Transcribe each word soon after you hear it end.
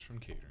from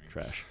catering.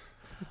 Trash.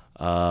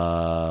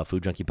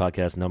 Food Junkie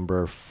Podcast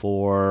number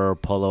 4,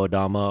 Polo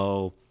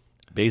Adamo,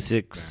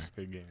 basics.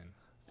 Back again.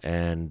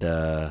 And,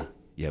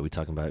 we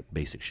talking about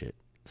basic shit.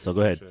 So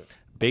go ahead.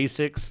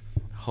 Basics,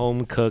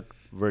 home cook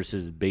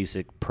versus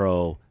basic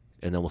pro,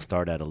 and then we'll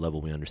start at a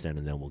level we understand,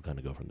 and then we'll kind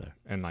of go from there.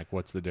 And, like,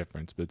 what's the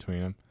difference between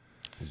them?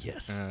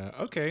 Yes.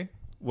 Okay.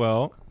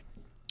 Well,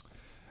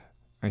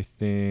 I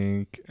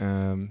think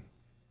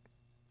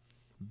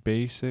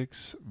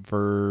basics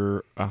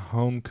for a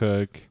home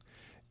cook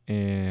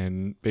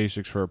and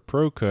basics for a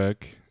pro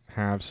cook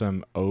have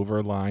some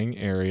overlying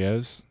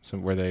areas,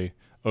 some where they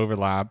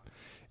overlap,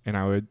 and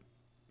I would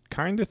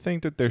kind of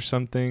think that there's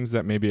some things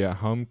that maybe a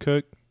home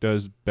cook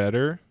does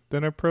better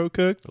than a pro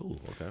cook. Oh,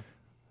 okay.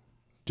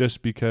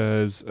 Just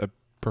because a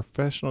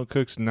professional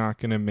cook's not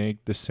going to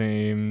make the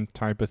same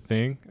type of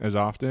thing as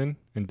often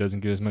and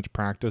doesn't get as much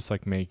practice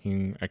like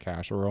making a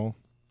casserole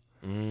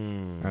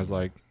as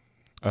like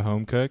a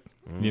home cook,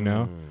 you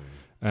know?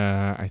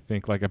 I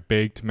think like a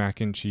baked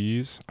mac and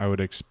cheese, I would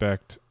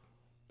expect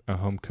a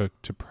home cook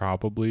to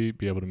probably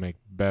be able to make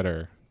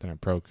better than a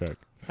pro cook.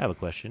 I have a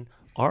question.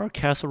 Are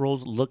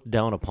casseroles looked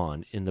down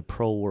upon in the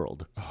pro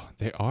world? Oh,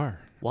 they are.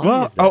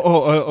 Why is that?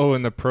 Oh,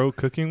 in the pro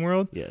cooking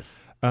world? Yes.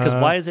 Because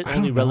why is it I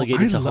only don't know.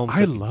 relegated to home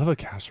I cooking? love a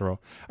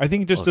casserole. I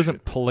think it just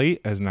doesn't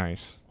plate as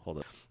nice. Hold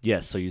on.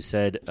 Yes, so you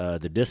said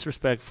the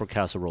disrespect for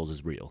casseroles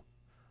is real.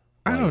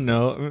 I don't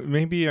know.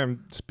 Maybe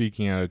I'm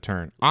speaking out of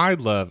turn. I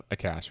love a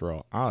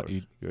casserole. I'll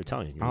eat. You're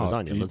Italian. You're I'll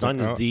lasagna. eat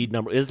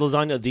Lasagna is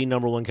lasagna the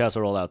number one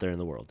casserole out there in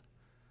the world?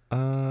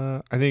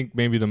 I think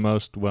maybe the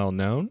most well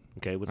known.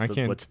 Okay, what's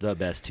the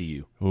best to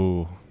you?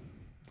 Ooh,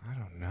 I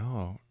don't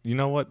know. You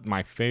know what?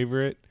 My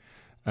favorite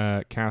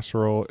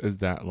casserole is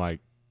that what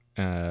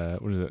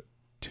is it?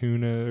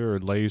 Tuna or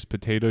Lay's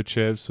potato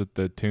chips with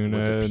the tuna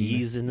With the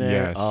peas in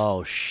there? Yes.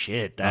 Oh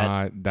shit!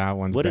 That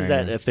one's what is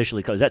that banging.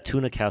 officially called? Is that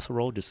tuna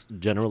casserole just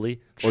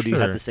generally, or do you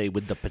have Sure. to say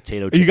with the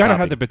potato chip You gotta topping?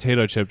 have the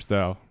potato chips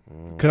though,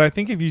 because I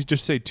think if you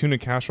just say tuna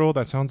casserole,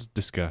 that sounds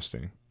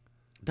disgusting.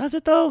 Does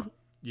it though?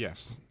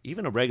 Yes.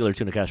 Even a regular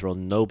tuna casserole,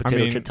 no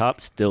potato chip top,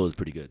 still is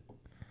pretty good.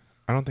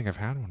 I don't think I've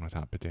had one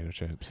without potato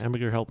chips.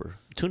 Hamburger helper,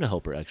 tuna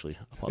helper actually.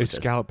 Is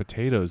scalloped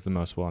potatoes the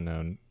most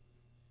well-known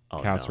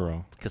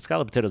casserole? Because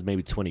scalloped potatoes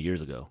maybe 20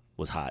 years ago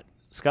was hot.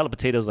 Scalloped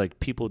potatoes, like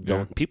people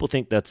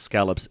think that's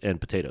scallops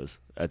and potatoes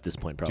at this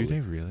point. Probably. Do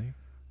they really?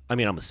 I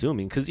mean, I'm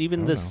assuming because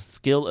even the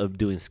skill of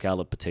doing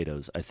scalloped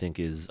potatoes, I think,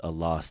 is a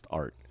lost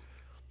art.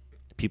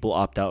 People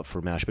opt out for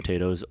mashed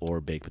potatoes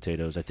or baked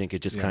potatoes. I think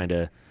it just kind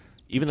of,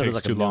 even though Takes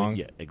it's like too long.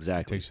 Yeah,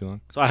 exactly. Takes too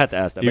long. So I had to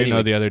ask that. Even But anyway,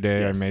 though the other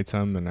day yes. I made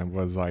some and I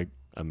was like,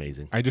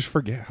 amazing. I just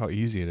forget how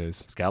easy it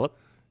is. Scallop's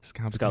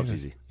potatoes.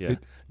 easy. Yeah.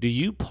 Do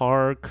you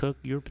par cook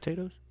your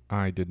potatoes?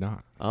 I did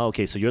not. Oh,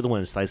 okay. So you're the one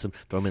to slice them,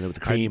 throw them in there with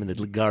the cream and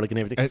the garlic and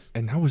everything.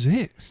 And that was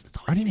it.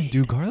 I didn't even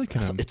do garlic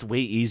in them. It's way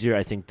easier,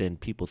 I think, than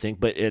people think.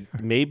 But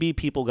maybe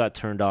people got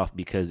turned off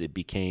because it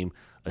became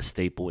a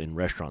staple in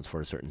restaurants for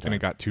a certain time. And it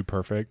got too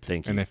perfect.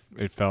 Thank you. And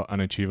it felt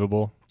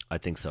unachievable. I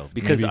think so.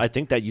 Because I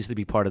think that used to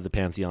be part of the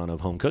pantheon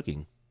of home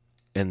cooking.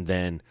 And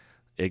then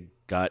it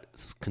got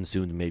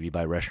consumed maybe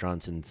by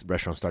restaurants, and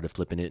restaurants started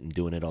flipping it and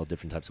doing it all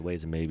different types of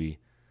ways. And maybe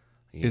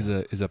Is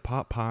a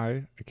pot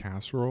pie a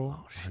casserole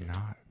shit. or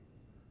not?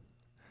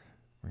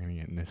 We're gonna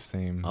get in this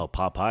same. Oh,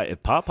 pot pie.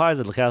 If pot pie is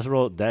a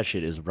casserole, that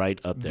shit is right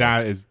up there.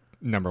 That is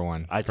number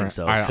one. I think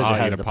so. I'll Because it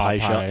eat has a the pot pie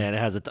shell and it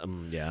has a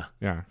Yeah.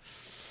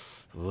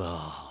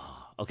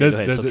 Okay, go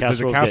ahead. Does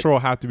a casserole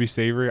have to be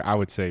savory? I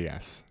would say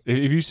yes.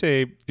 If you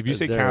say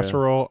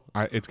casserole,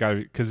 it's got to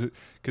be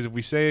because if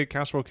we say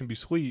casserole can be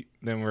sweet,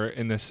 then we're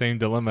in the same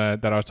dilemma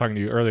that I was talking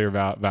to you earlier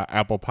about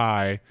apple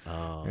pie.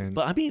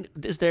 But I mean,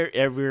 is there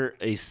ever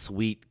a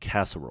sweet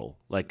casserole,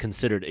 like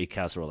considered a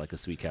casserole, like a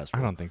sweet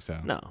casserole? I don't think so.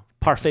 No,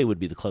 parfait would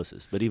be the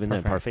closest, but even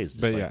then, parfait is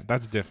just But like, yeah,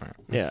 that's different.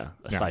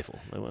 stifle.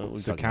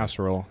 It's a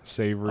casserole,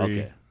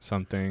 savory,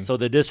 something. So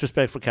the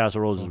disrespect for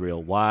casseroles is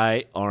real.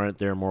 Why aren't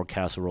there more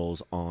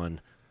casseroles on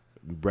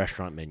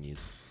restaurant menus?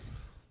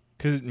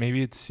 Because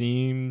maybe it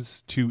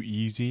seems too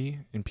easy,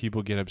 and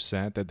people get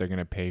upset that they're going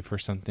to pay for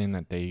something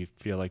that they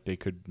feel like they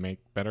could make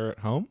better at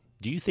home.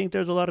 Do you think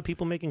there's a lot of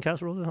people making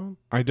casseroles at home?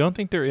 I don't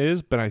think there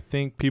is, but I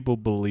think people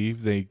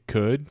believe they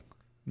could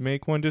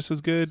make one just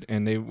as good,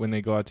 and when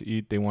they go out to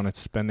eat, they want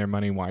to spend their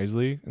money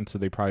wisely, and so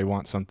they probably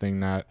want something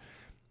that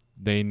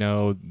they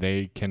know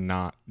they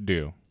cannot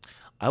do.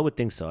 I would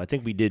think so. I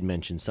think we did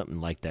mention something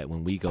like that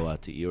when we go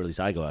out to eat, or at least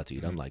I go out to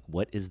eat. I'm like,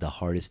 what is the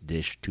hardest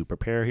dish to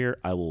prepare here?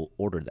 I will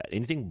order that.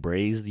 Anything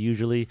braised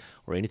usually,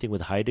 or anything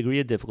with high degree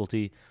of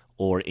difficulty,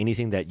 or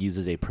anything that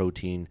uses a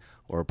protein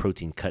or a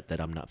protein cut that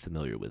I'm not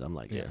familiar with. I'm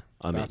like,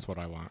 that's what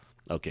I want.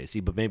 Okay, see,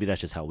 but maybe that's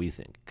just how we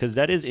think. Because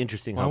that is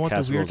interesting I how want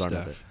casseroles the weird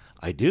aren't stuff.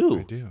 I do.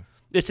 I do.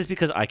 It's just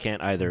because I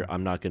can't either.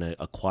 I'm not going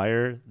to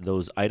acquire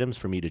those items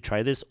for me to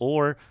try this,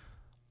 or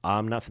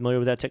I'm not familiar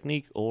with that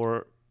technique,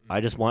 or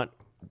I just want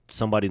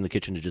somebody in the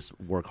kitchen to just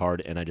work hard,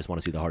 and I just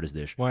want to see the hardest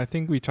dish. Well, I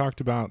think we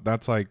talked about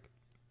that's like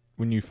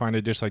when you find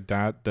a dish like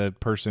that, the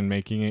person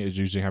making it is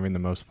usually having the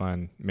most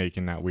fun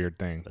making that weird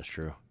thing. That's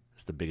true.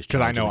 It's the biggest Because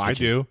I challenge in know the I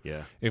kitchen. do.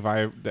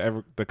 Yeah.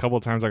 If the couple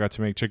of times I got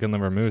to make chicken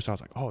liver mousse, I was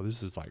like, oh,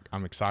 this is like,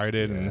 I'm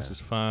excited and this is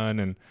fun,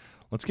 and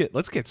let's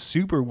get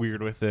super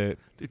weird with it.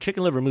 The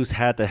chicken liver mousse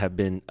had to have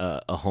been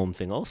a home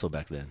thing also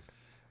back then.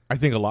 I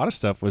think a lot of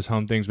stuff was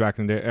home things back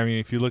in the day. I mean,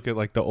 if you look at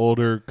like the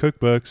older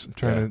cookbooks, I'm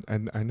trying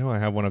to, I know I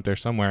have one up there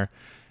somewhere.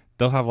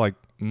 They'll have like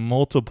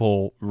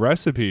multiple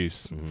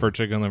recipes for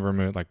chicken liver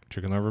mousse, like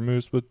chicken liver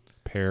mousse with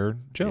pear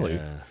jelly,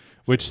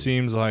 which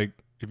seems like,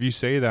 if you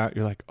say that,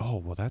 you're like, oh,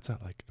 well, that's at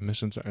like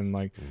emissions, and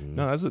like,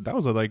 no, that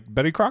was a, like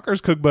Betty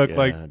Crocker's cookbook.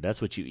 Like, that's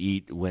what you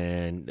eat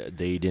when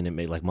they didn't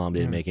make, like mom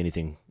didn't make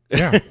anything.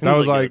 Yeah, that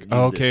was like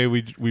okay,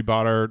 this. we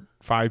bought our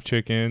 5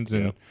 chickens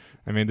and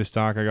I made the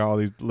stock. I got all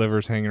these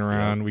livers hanging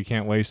around. We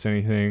can't waste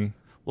anything.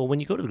 Well, when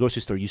you go to the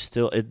grocery store, you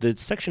still the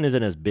section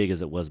isn't as big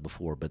as it was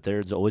before, but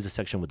there's always a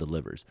section with the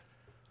livers.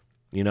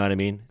 You know what I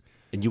mean?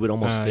 And you would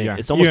almost think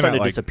it's almost starting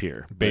to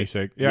disappear.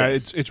 Basic,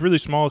 it's really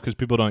small because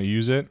people don't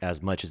use it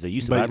as much as they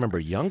used to. But I remember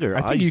younger.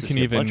 I think used you to can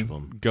see even a bunch of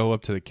them. go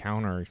up to the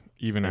counter,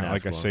 even at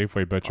like a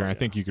Safeway butcher. I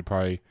think you could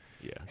probably,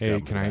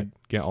 hey, can I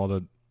get all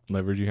the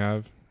livers you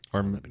have?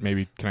 Or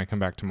maybe can I come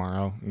back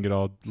tomorrow and get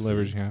all the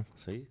livers you have?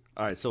 See?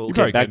 All right, so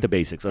back to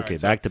basics. Okay,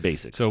 back to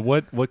basics. So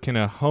what can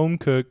a home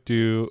cook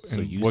do,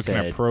 and what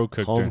can a pro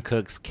cook do? Home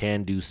cooks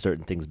can do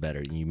certain things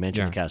better. You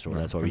mentioned the casserole.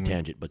 That's why we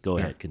tangent, but go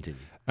ahead, continue.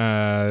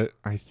 I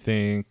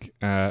think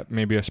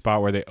maybe a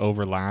spot where they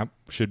overlap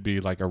should be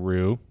like a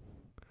roux.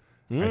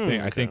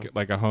 I think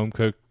like a home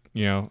cook,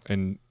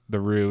 and the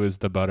roux is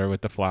the butter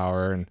with the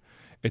flour, and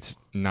it's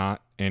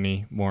not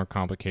any more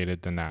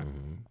complicated than that.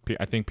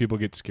 I think people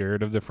get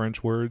scared of the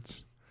French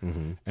words,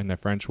 and the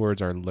French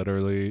words are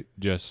literally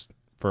just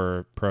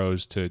for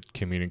pros to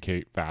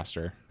communicate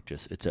faster.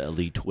 It's an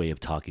elite way of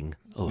talking.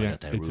 Oh, I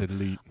got that it's roux.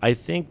 Elite. I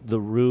think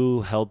the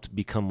roux helped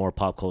become more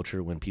pop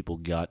culture when people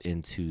got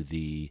into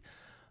the,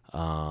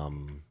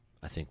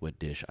 I think what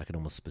dish I could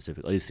almost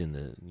specifically, at least in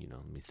the,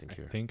 let me think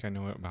here. I think I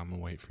know it, but I'm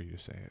gonna wait for you to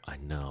say it. I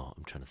know.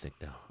 I'm trying to think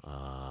now.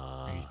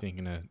 Are you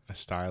thinking a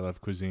style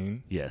of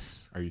cuisine?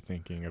 Yes. Are you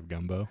thinking of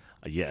gumbo?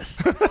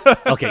 Yes.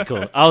 Okay,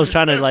 cool. I was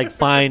trying to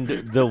find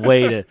the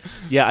way to.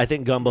 Yeah, I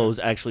think gumbo's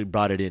actually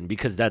brought it in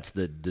because that's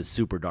the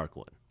super dark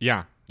one.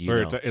 Yeah,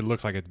 where it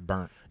looks like it's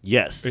burnt.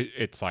 Yes.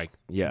 It's like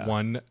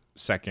 1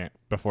 second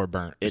before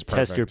burnt. It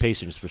tests your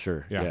patience for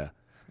sure. Yeah.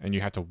 And you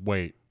have to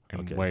wait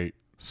and wait.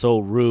 So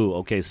roux.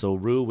 Okay, so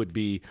roux would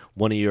be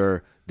one of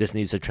your. This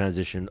needs to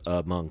transition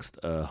amongst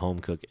a home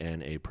cook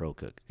and a pro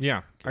cook.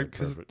 Yeah,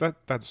 because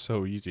that's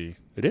so easy.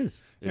 It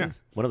is. It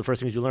is. One of the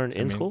first things you learn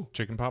in school.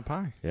 Chicken pot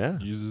pie. Yeah.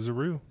 Uses a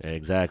roux.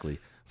 Exactly.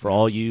 For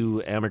all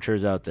you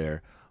amateurs out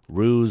there,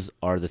 roux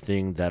are the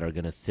thing that are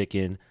going to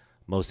thicken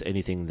most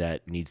anything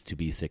that needs to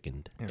be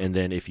thickened. Yeah. And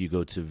then if you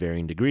go to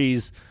varying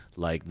degrees,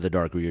 like the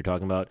dark roux you're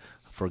talking about,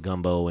 for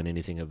gumbo and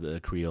anything of the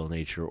Creole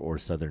nature or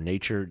Southern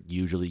nature,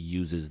 usually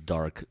uses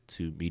dark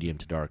to medium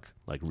to dark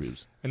like roux.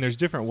 And there's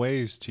different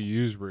ways to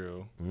use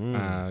roux.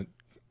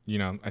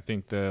 I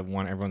think the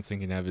one everyone's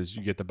thinking of is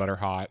you get the butter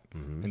hot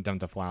and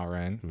dump the flour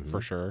in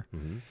for sure.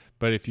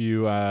 But if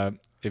you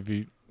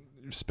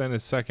spend a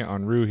second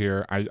on roux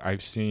here,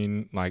 I've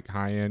seen like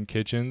high-end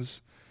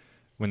kitchens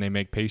when they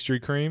make pastry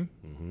cream,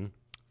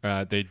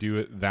 they do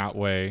it that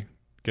way.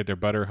 Get their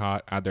butter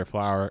hot, add their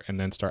flour, and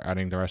then start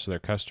adding the rest of their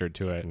custard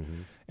to it.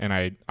 And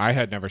I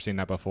had never seen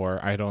that before.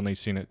 I had only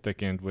seen it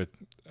thickened with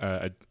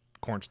a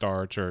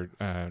cornstarch, or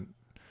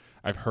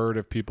I've heard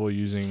of people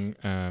using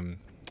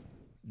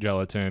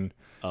gelatin.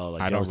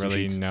 I don't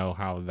really know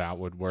how that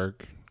would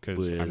work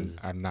because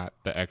I'm not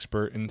the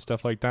expert in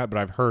stuff like that, but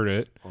I've heard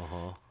it.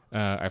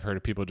 I've heard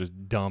of people just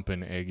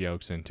dumping egg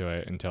yolks into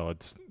it until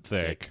it's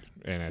thick,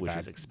 and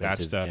that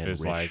stuff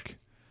is rich. Like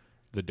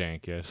the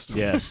dankest.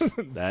 Yes,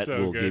 that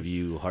so will give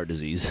you heart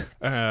disease.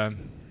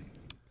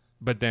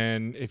 But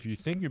then if you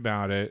think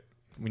about it,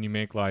 when you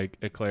make like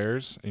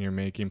eclairs and you're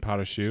making pot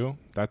au choux,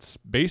 that's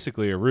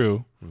basically a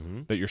roux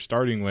that you're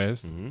starting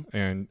with.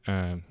 And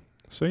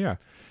so, yeah,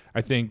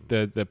 I think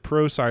the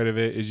pro side of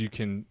it is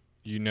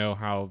you know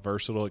how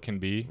versatile it can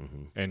be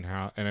and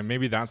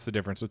maybe that's the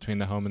difference between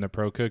the home and the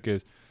pro cook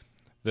is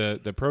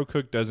the pro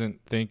cook doesn't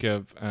think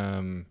of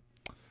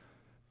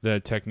the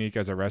technique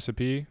as a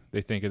recipe.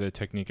 They think of the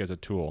technique as a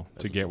tool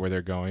to get where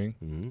they're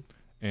going.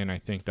 And I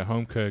think the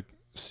home cook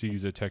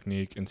sees a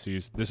technique and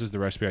sees this is the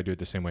recipe. I do it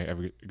the same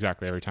way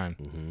exactly every time.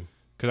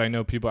 Because I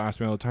know people ask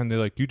me all the time. They're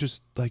like, you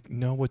just like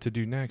know what to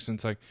do next. And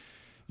it's like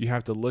you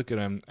have to look at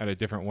them at a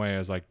different way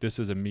as like this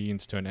is a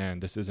means to an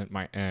end. This isn't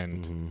my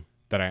end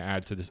that I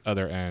add to this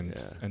other end,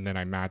 and then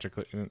I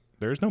magically.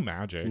 There's no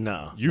magic.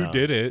 No, you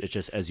did it. It's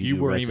just as you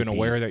weren't recipes, even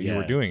aware that you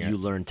were doing it. You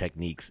learn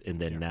techniques, and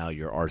then now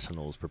your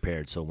arsenal is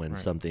prepared. So when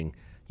something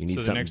you need so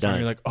something the next done,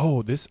 time you're like,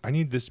 oh, I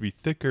need this to be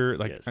thicker.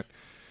 Like,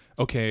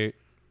 okay,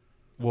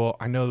 well,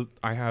 I know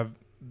I have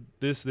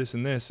this,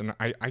 and this, and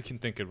I can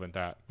think of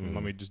that.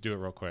 Let me just do it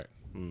real quick.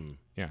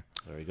 Yeah,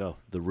 there you go.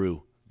 The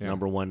roux,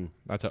 number one.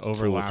 That's an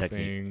overlapping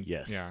technique.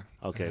 Yes. Yeah.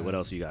 Okay. What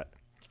else you got?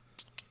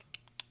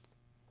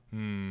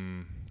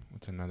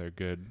 What's another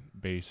good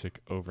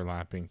basic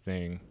overlapping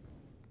thing?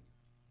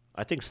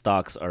 I think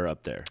stocks are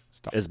up there.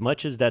 As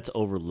much as that's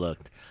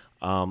overlooked,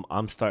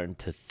 I'm starting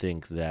to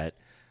think that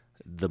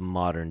the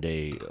modern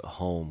day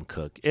home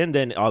cook, and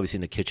then obviously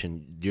in the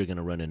kitchen, you're going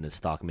to run into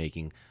stock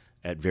making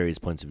at various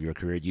points of your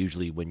career.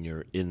 Usually when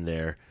you're in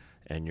there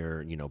and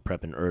you're,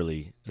 prepping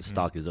early, the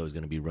stock is always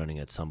going to be running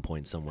at some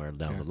point somewhere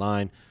down the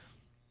line.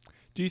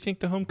 Do you think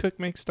the home cook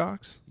makes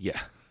stocks? Yeah.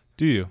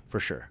 Do you? For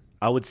sure.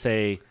 I would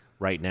say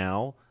right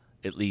now,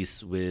 at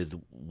least with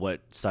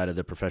what side of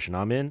the profession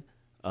I'm in,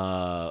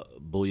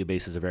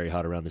 bouillabaisse are very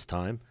hot around this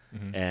time.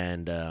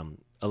 And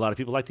a lot of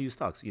people like to use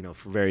stocks,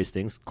 for various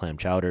things, clam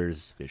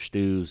chowders, fish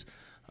stews.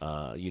 You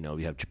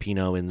have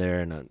cioppino in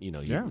there, and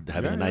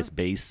having a nice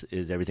base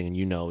is everything.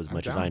 And as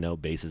much as I know,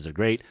 bases are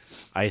great.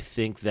 I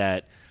think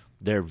that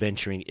they're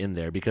venturing in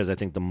there because I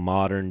think the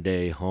modern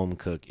day home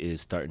cook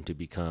is starting to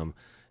become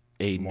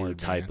a more new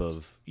type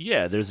of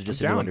there's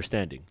just a new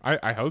understanding.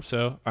 I hope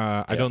so.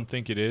 I don't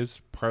think it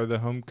is part of the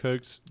home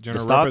cook's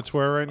general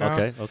repertoire right now.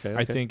 Okay.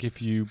 I think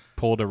if you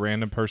pulled a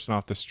random person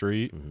off the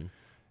street,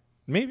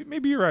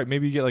 maybe you're right.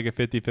 Maybe you get like a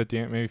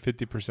 50-50, maybe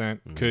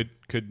 50%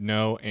 could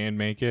know and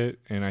make it,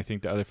 and I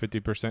think the other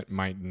 50%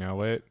 might know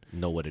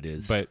what it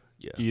is, but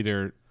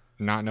either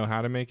not know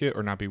how to make it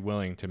or not be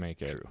willing to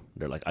make it. True.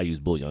 They're like, I use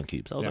bouillon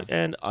cubes. I was like,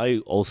 and I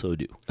also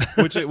do.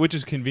 which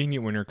is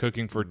convenient when you're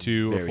cooking for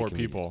 2 or 4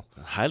 people.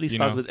 Highly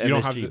stocked with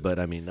MSG, but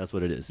I mean, that's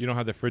what it is. You don't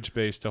have the fridge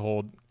space to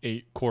hold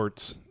 8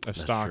 quarts of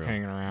stock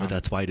hanging around. But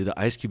that's why I do the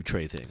ice cube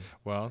tray thing.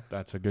 Well,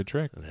 that's a good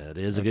trick. That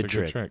is a good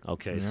trick.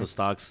 Okay, so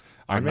stocks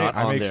I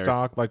make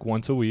stock like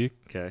once a week.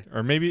 Okay.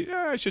 Or maybe,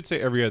 I should say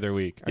every other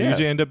week. I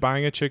usually end up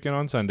buying a chicken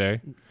on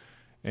Sunday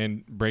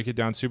and break it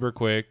down super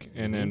quick,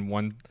 and then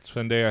one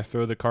Sunday I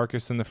throw the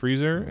carcass in the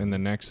freezer, and the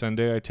next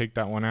Sunday I take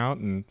that one out,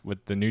 and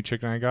with the new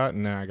chicken I got,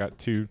 and then I got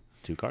two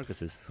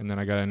carcasses, and then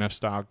I got enough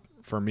stock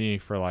for me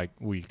for like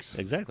weeks.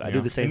 Exactly. I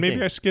do the same thing.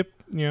 Maybe I skip,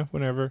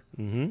 whenever.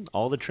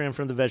 All the trim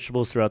from the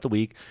vegetables throughout the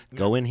week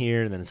go in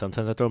here, and then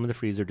sometimes I throw them in the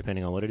freezer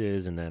depending on what it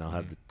is, and then I'll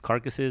have the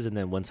carcasses, and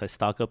then once I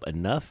stock up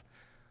enough,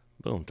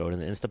 boom, throw it in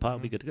the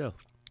Instapot, be good to go.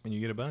 And you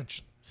get a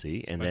bunch.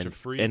 See, and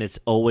then it's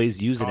always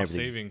using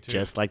everything,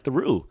 just like the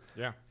roux.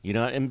 Yeah.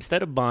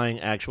 Instead of buying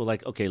actual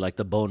like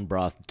the bone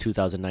broth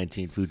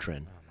 2019 food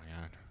trend. Oh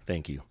my God.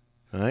 Thank you.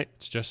 All right.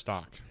 It's just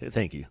stock.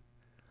 Thank you.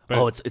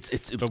 But, it's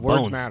but bones.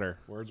 Words matter.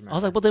 I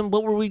was like, well, then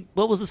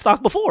what was the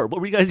stock before?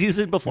 What were you guys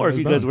using before? If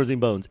you guys were using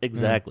bones,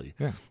 exactly.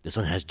 Yeah. This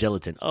one has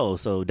gelatin. Oh,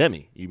 so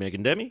demi? You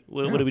making demi?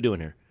 What are we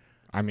doing here?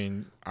 I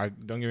mean,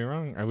 don't get me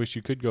wrong. I wish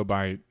you could go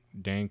buy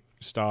dank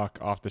stock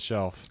off the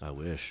shelf. I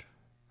wish.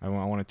 I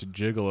want it to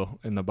jiggle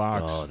in the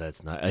box. Oh,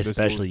 that's nice.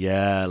 Especially,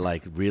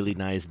 like really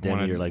nice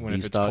demi or like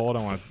beef stock. If it's cold,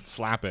 I want to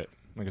slap it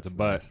like it's a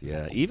butt. Nice.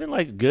 Yeah, even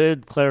like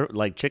good,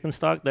 like chicken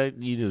stock that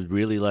you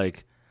really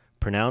like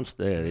pronounced,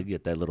 they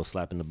get that little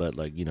slap in the butt,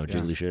 like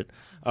jiggly shit.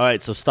 All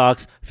right, so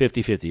stocks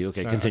 50-50.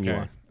 Okay,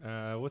 continue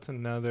on. What's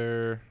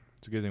another?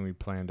 It's a good thing we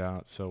planned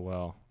out so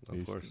well.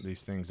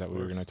 These things that we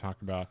were going to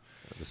talk about.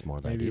 Just more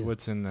maybe idea.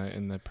 What's in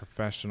the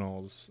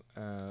professionals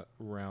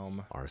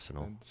realm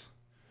arsenal.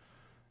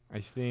 I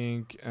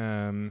think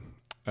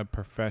a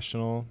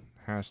professional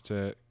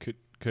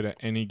could at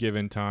any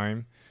given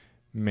time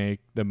make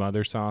the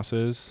mother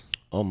sauces.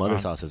 Oh, mother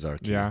sauces are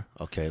key. Yeah.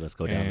 Okay, let's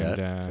go down that.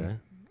 Okay.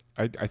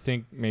 I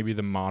think maybe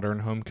the modern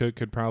home cook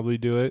could probably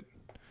do it.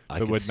 I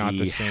could see not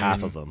the same,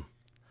 half of them.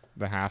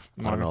 The half.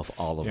 I don't know if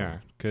all of them. Yeah,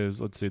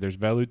 because let's see. There's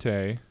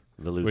velouté,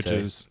 which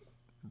is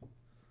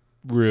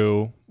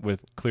roux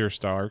with clear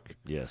stock.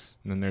 Yes.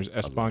 And then there's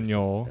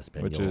espagnole,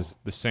 which is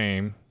the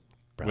same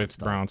with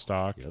brown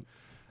stock. Yep.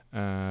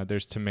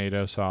 There's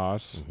tomato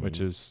sauce, which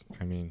is,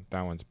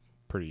 that one's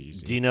pretty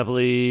easy.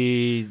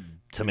 DiNapoli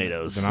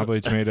tomatoes. DiNapoli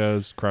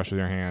tomatoes, crushed with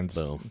your hands.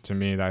 Boom. To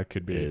me, that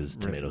could be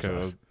tomato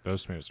sauce.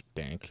 Those tomatoes are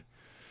dank.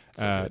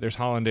 There's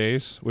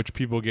hollandaise, which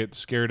people get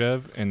scared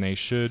of, and they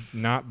should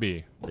not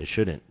be. They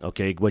shouldn't.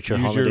 Okay, what's your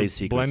Use hollandaise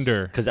secrets?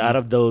 Blender. Because out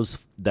of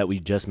those that we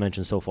just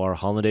mentioned so far,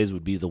 hollandaise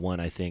would be the one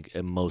I think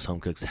most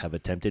home cooks have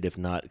attempted, if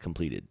not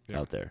completed,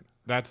 out there.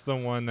 That's the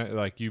one that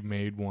like you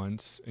made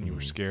once and you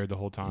were scared the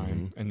whole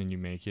time, and then you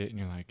make it and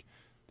you're like,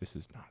 this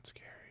is not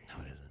scary.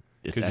 No, it isn't.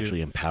 It's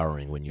actually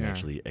empowering when you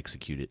actually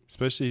execute it.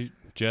 Especially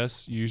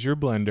just use your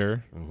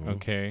blender,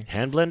 okay?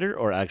 Hand blender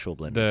or actual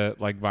blender? The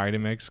like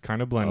Vitamix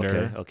kind of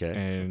blender. Okay.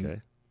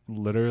 And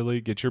literally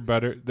get your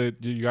butter.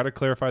 You got to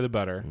clarify the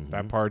butter.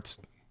 That part's,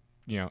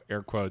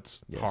 air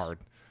quotes, hard.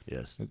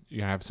 Yes.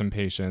 You have some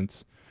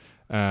patience.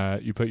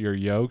 You put your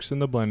yolks in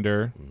the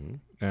blender.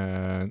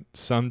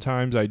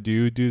 Sometimes I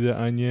do the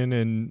onion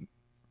and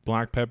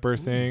black pepper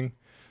thing.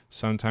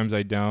 Sometimes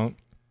I don't.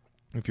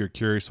 If you're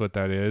curious what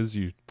that is,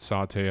 you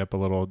saute up a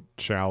little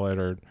shallot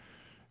or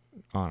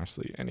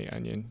honestly any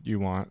onion you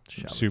want.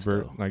 Shallots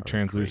super like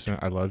translucent.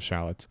 Great. I love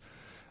shallots.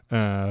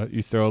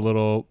 You throw a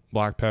little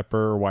black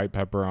pepper or white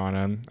pepper on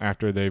them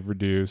after they've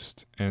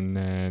reduced, and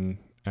then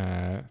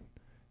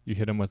you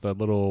hit them with a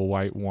little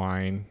white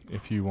wine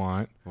if you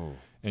want.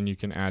 and you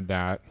can add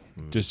that.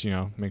 Just,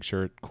 make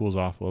sure it cools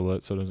off a little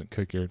bit so it doesn't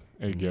cook your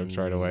egg yolks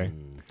right away.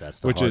 That's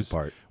the hard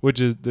part.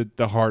 Which is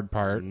the hard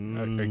part.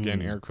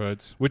 Again, air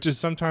quotes. Which is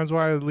sometimes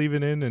why I leave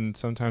it in and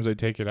sometimes I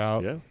take it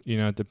out.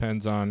 Yeah. It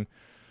depends on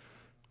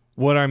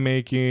what I'm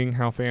making,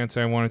 how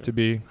fancy I want it to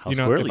be. How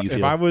squirrely you feel.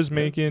 If I was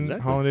making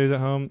hollandaise at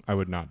home, I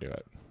would not do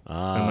it.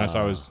 Unless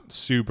I was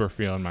super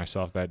feeling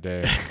myself that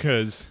day.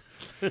 Because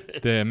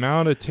the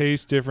amount of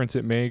taste difference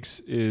it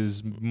makes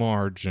is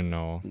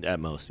marginal.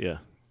 At most, yeah.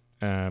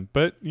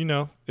 But,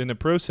 in the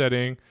pro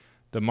setting,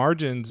 that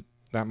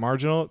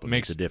marginal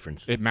makes a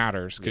difference. It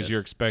matters because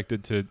you're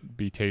expected to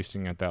be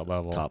tasting at that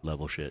level. Top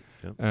level shit.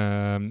 Yep.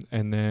 And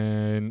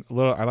then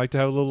I like to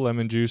have a little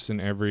lemon juice in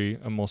every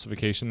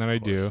emulsification that I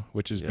do,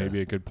 which is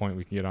maybe a good point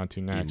we can get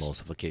onto next.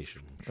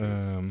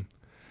 Emulsification.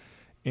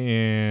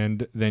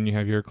 And then you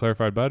have your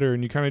clarified butter,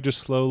 and you kind of just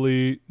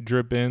slowly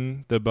drip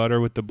in the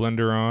butter with the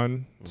blender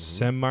on,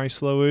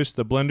 semi-slowish.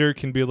 The blender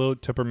can be a little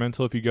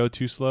temperamental if you go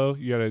too slow.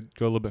 You got to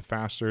go a little bit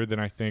faster than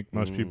I think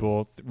most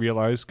people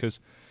realize because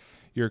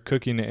you're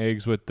cooking the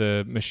eggs with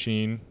the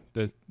machine,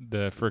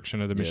 the friction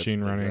of the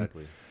machine running.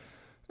 Exactly.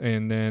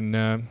 And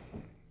then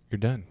you're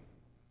done.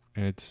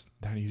 And it's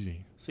that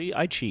easy. See,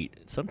 I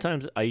cheat.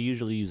 Sometimes I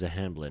usually use a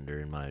hand blender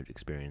in my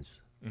experience.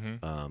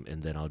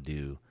 And then I'll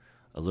do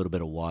a little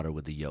bit of water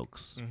with the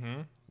yolks.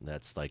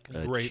 That's like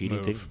a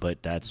cheating thing,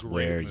 but that's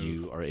where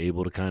you are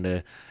able to kind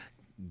of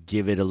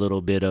give it a little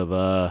bit of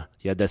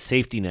that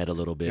safety net a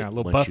little bit. Yeah, a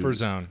little buffer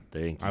zone.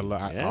 Thank you.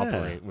 I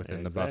operate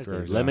within the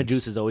buffer zone. Lemon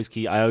juice is always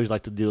key. I always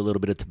like to do a little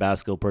bit of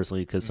Tabasco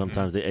personally because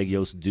sometimes the egg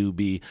yolks do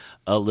be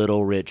a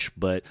little rich,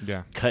 but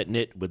cutting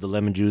it with the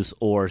lemon juice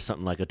or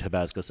something like a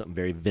Tabasco, something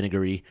very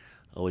vinegary,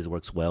 always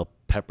works well.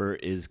 Pepper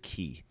is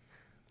key.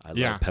 I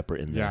love pepper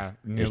in there.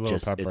 Yeah,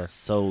 pepper. It's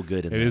so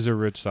good in there. It is a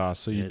rich sauce,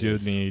 so you do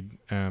need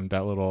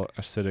that little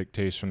acidic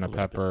taste from the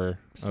pepper,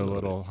 a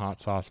little hot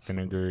sauce,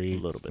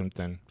 vinegary,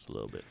 something. Just a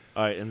little bit.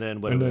 All right, and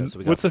then what? So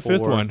we got what's the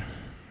fifth one?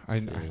 I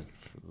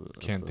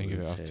can't think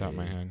of it off the top of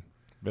my head.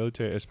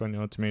 Velouté,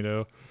 Espagnole,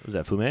 tomato. Was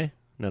that fumet?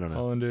 No.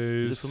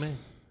 Hollandaise. Is it fumet?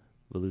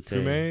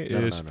 Fumet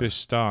is fish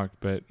stock,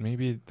 but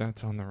maybe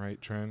that's on the right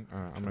trend.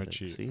 I'm gonna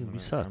cheat. See, we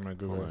suck. I'm gonna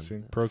Google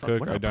it. Pro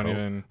cook. I don't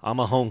even. I'm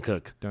a home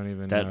cook. Don't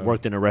even. That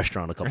worked in a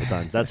restaurant a couple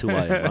times. That's who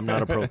I am. I'm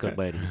not a pro cook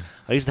by any means.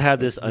 I used to have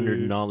this on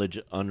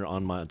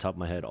top of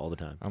my head all the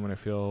time. I'm gonna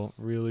feel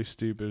really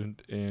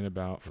stupid in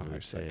about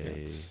 5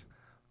 seconds.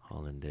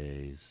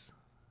 Hollandaise,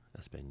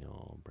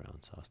 Espagnole,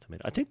 brown sauce,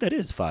 tomato. I think that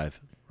is 5,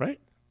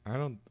 right? I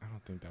don't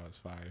think that was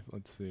 5.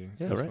 Let's see.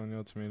 Yeah, Espagnole,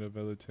 right. Tomato,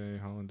 Velouté,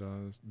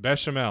 Hollandaise,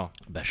 bechamel.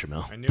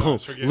 I knew I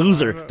was forgetting.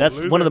 Loser.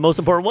 That's one of the most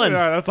important ones.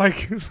 Yeah, that's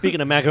like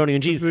speaking of macaroni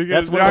and cheese.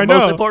 That's one of the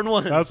most important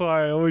ones. That's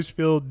why I always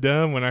feel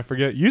dumb when I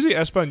forget. Usually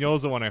Espagnole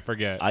is the one I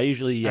forget. I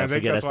usually I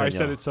think forget that's Espagnole. why I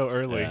said it so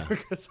early.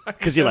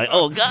 Because you're like,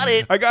 oh, got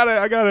it. I got it.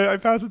 I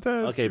passed the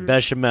test. Okay,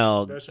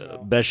 bechamel.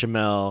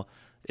 Bechamel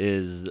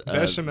is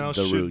bechamel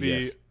the should roux, be.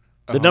 Yes.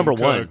 The number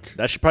one.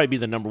 That should probably be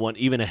the number one,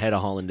 even ahead of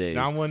hollandaise.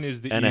 That one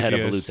is the and easiest.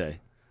 ahead of velouté.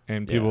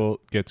 And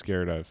people get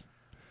scared of.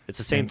 It's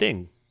the same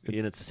thing.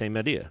 It's the same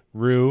idea.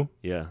 Roux.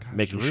 Yeah. Gosh,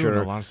 making roux sure.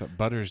 And a lot of stuff.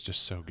 Butter is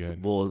just so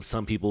good. Well,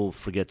 some people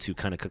forget to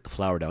kind of cook the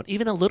flour down,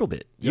 even a little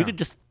bit. You could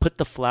just put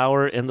the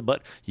flour in the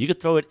butter. You could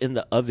throw it in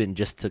the oven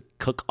just to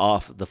cook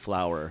off the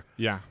flour.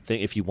 Thing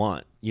if you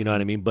want. You know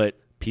what I mean? But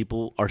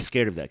people are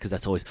scared of that because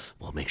that's always,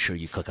 make sure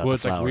you cook out the flour. Well,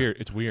 it's like weird.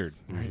 It's weird.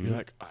 Right? You're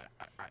like,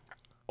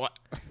 what?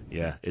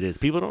 Yeah, it is.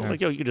 People don't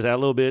you can just add a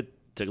little bit.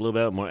 Take a little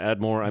bit more, add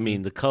more. I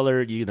mean, the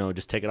color,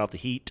 just take it off the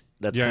heat.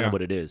 That's kind of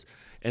what it is.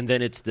 And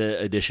then it's the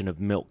addition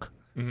of milk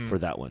for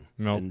that one.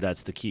 Milk. And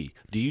that's the key.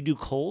 Do you do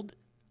cold,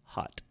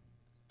 hot?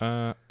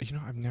 I've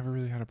never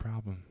really had a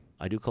problem.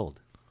 I do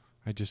cold.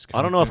 I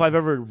don't know if I've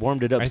ever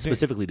warmed it up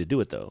specifically to do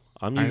it, though.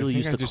 I'm usually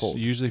used to cold. I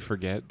usually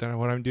forget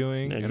what I'm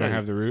doing, and I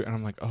have the roux, and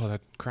I'm like, oh,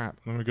 that's crap.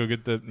 I'm going to go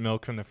get the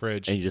milk from the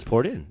fridge. And you just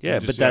pour it in. Yeah,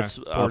 but that's,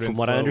 from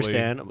what I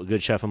understand, a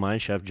good chef of mine,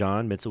 Chef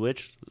John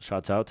Mitzowicz,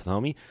 shouts out to the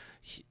homie,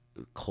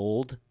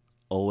 cold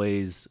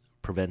always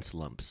prevents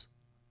lumps.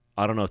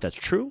 I don't know if that's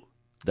true.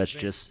 I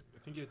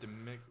think you have to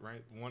mix,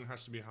 right? One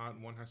has to be hot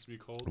and one has to be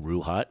cold.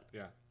 Roux hot,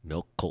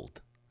 milk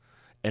cold.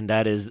 And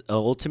that is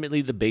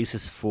ultimately the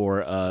basis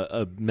for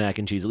a mac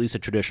and cheese, at least a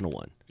traditional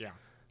one. Yeah.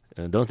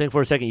 Don't think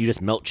for a second you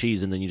just melt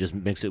cheese and then you just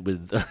mix it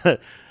with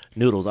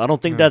noodles. I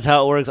don't think that's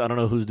how it works. I don't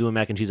know who's doing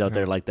mac and cheese out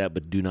there like that,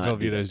 but do not.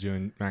 Velveeta is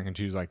doing mac and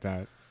cheese like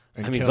that.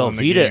 I mean,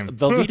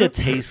 Velveeta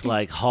tastes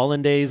like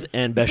hollandaise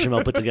and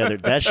bechamel put together.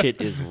 That shit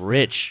is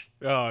rich.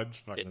 Oh, it's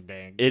fucking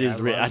dang. It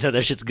is rich. I know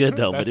that shit's good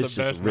though, but it's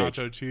the just best rich.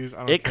 Nacho cheese.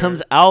 It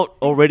comes out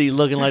already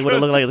looking like what it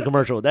looked like in the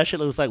commercial. That shit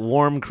looks like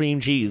warm cream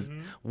cheese,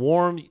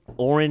 warm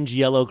orange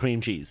yellow cream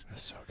cheese.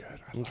 That's so good.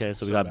 Okay,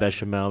 so we got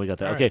bechamel, we got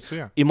that. All okay, right,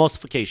 so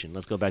emulsification.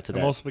 Let's go back to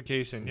that.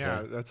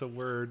 Emulsification, that's a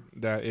word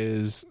that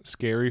is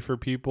scary for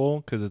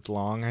people because it's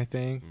long, I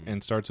think,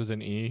 and starts with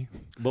an E.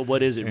 But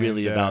what is it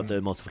really about the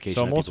emulsification?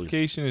 So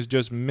emulsification is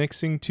just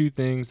mixing two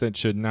things that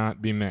should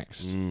not be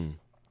mixed.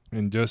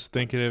 And just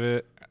thinking of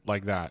it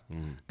like that.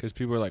 Because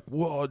people are like,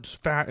 whoa, it's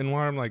fat and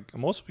water. I'm like,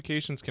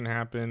 emulsifications can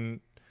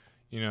happen,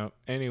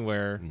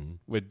 anywhere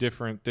with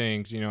different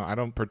things. I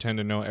don't pretend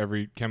to know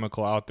every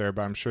chemical out there,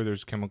 but I'm sure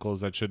there's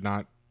chemicals that should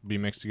not be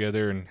mixed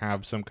together and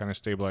have some kind of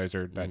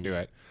stabilizer that do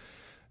it.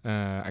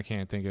 I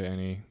can't think of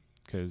any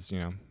because,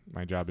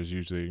 my job is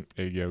usually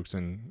egg yolks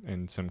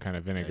and some kind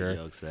of vinegar. Egg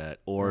yolks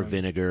or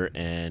vinegar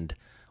and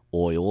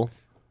oil.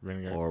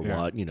 Vinegar, or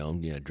what,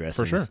 dressings.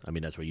 For sure. I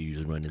mean, that's where you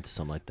usually run into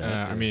something like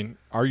that. I mean,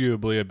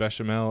 arguably a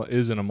bechamel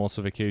is an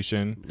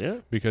emulsification. Yeah.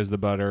 Because the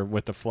butter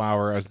with the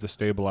flour as the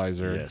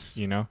stabilizer. Yes.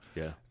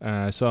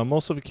 Yeah. So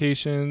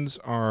emulsifications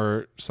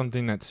are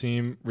something that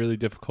seem really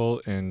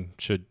difficult and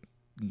should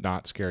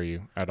not scare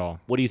you at all.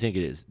 What do you think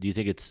it is? Do you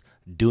think it's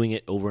doing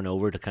it over and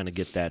over to kind of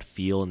get that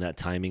feel and that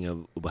timing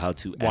of how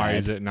to add? Why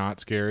is it not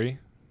scary?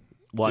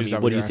 Well, I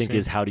mean, what do you think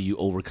is how do you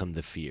overcome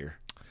the fear?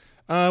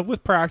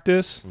 With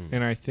practice,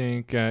 and I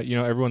think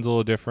everyone's a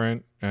little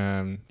different.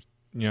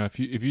 If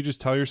you just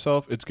tell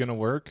yourself it's gonna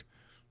work,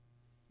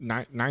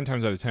 nine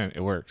times out of 10 it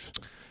works.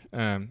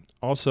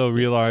 Also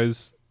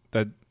realize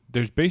that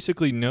there's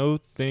basically no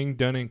thing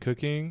done in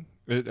cooking,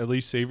 at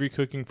least savory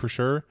cooking for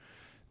sure,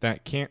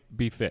 that can't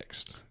be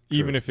fixed,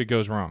 even if it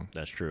goes wrong.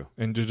 That's true.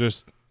 And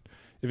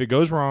if it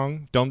goes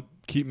wrong, don't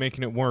keep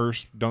making it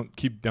worse. Don't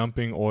keep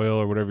dumping oil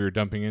or whatever you're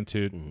dumping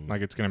into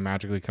like it's going to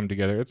magically come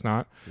together. It's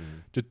not.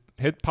 Just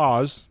hit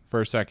pause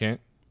for a second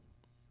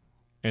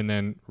and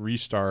then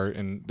restart.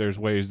 And there's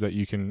ways that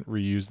you can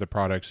reuse the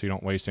product so you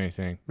don't waste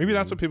anything. Maybe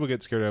that's what people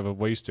get scared of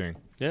wasting.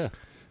 Yeah,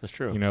 that's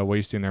true.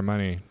 Wasting their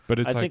money.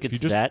 But I think it's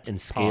that and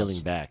scaling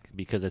pause. back,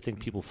 because I think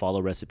people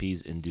follow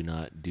recipes and do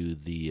not do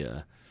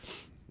the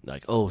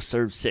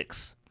serve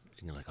 6.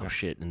 And you're like, oh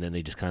shit. And then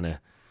they just kind of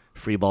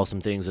free ball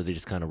some things, or they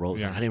just kind of roll.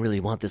 It's like, I didn't really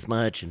want this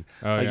much. And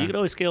you can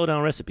always scale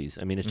down recipes.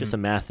 I mean, it's just a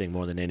math thing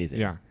more than anything.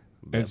 Yeah.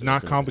 It's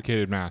not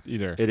complicated math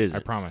either. It isn't.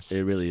 I promise.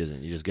 It really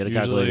isn't. You just get a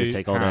calculator,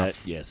 take all that.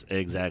 Yes,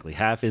 exactly.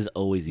 Half is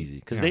always easy,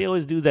 because they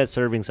always do that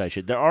serving size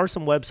shit. There are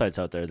some websites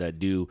out there that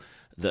do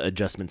the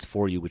adjustments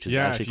for you, which is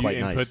actually quite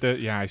nice.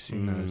 I've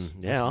seen those.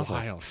 Yeah, I was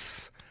wild. like,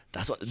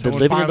 that's what Someone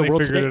the living in the finally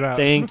world figured today. it out.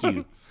 Thank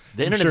you.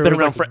 The internet's sure been it was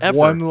around like forever.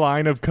 One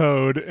line of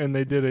code, and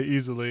they did it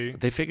easily.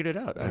 They figured it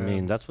out. I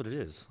mean, that's what it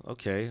is.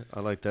 Okay, I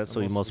like that. So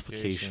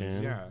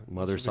emulsification, yeah,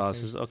 mother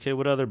sauces. Okay,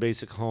 what other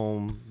basic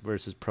home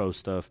versus pro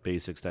stuff,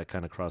 basics that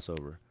kind of cross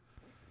over?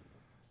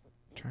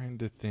 Trying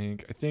to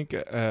think. I think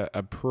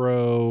a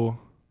pro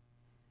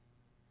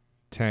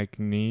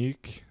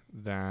technique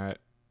that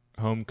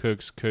home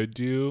cooks could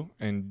do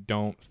and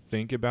don't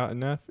think about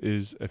enough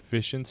is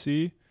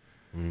efficiency.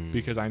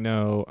 Because I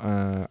know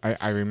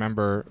I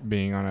remember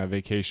being on a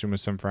vacation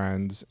with some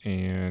friends,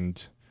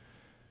 and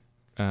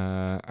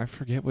I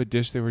forget what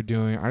dish they were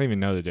doing. I don't even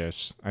know the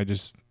dish.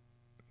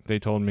 They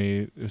told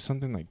me it was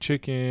something like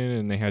chicken,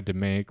 and they had to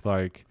make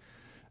like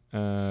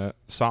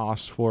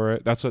sauce for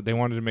it. That's what they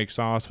wanted to make,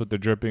 sauce with the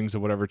drippings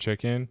of whatever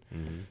chicken.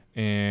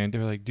 And they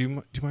were like, do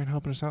you mind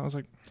helping us out? I was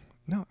like,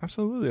 no,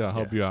 absolutely, I'll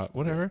help you out.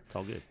 Whatever. Yeah, it's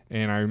all good.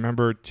 And I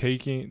remember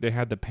they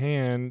had the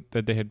pan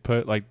that they had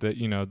put, like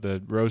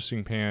the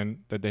roasting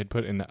pan that they had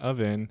put in the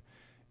oven.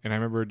 And I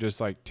remember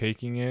just like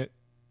taking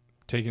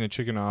the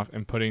chicken off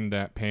and putting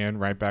that pan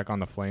right back on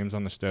the flames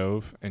on the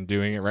stove and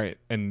doing it right.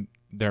 And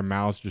their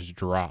mouths just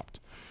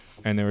dropped.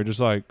 And they were just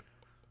like,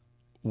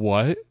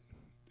 what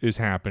is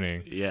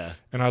happening? Yeah.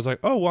 And I was like,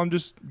 oh, well, I'm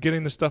just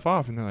getting the stuff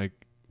off. And they're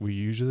like, we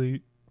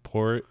usually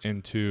pour it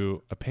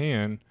into a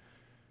pan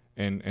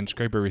and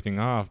scrape everything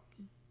off,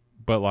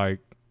 but like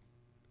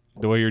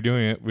the way you're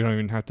doing it, we don't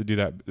even have to do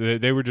that.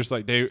 They were just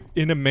like,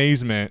 in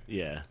amazement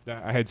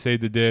that I had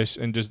saved the dish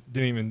and just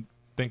didn't even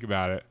think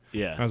about it.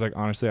 Yeah. And I was like,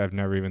 honestly, I've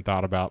never even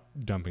thought about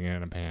dumping it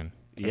in a pan.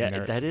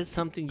 That is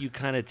something you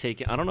kind of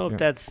take. I don't know if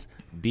that's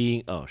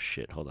being, oh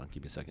shit, hold on,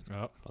 give me a second.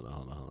 Oh. Hold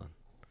on.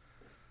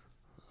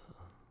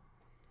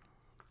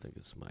 I think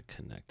it's my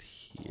connect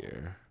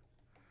here.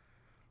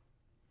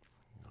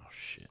 Oh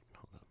shit.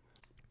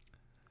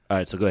 All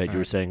right, so go ahead. You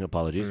were saying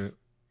apologies.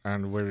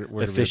 And where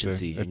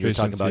efficiency. And you're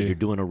talking about you're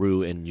doing a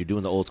roux and you're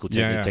doing the old school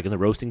technique, taking the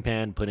roasting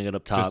pan, putting it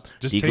up top,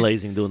 just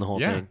deglazing, doing the whole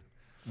thing.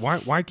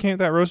 Why can't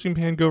that roasting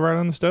pan go right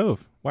on the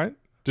stove? Why?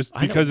 Just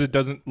because it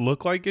doesn't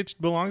look like it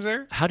belongs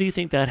there? How do you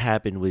think that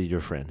happened with your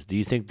friends? Do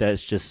you think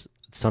that's just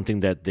something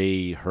that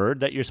they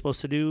heard that you're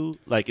supposed to do,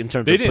 like in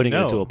terms of putting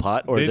it into a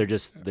pot, or they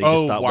just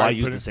thought, why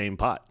use the same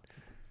pot?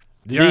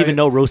 Did they even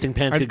know roasting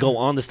pans could go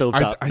on the stove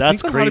top?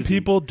 That's think crazy. A lot of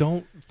people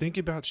don't think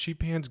about sheet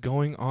pans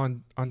going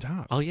on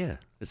top. Oh yeah,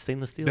 it's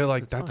stainless steel. They're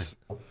like, that's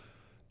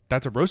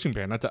a roasting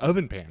pan. That's an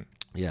oven pan.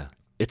 Yeah,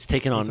 it's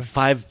taken on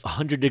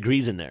 500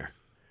 degrees in there.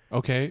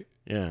 Okay.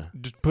 Yeah.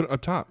 Just put it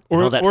up top,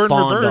 or that or in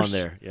reverse. On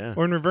there. Yeah.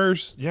 Or in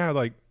reverse. Yeah.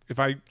 Like if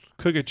I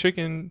cook a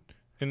chicken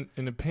in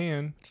a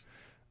pan,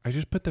 I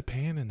just put the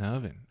pan in the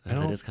oven.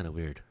 That is kind of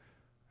weird.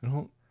 I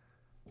don't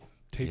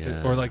take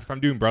it. Or like if I'm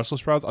doing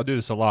Brussels sprouts, I'll do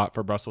this a lot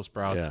for Brussels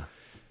sprouts.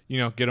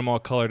 Yeah. Get them all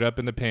colored up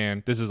in the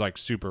pan. This is like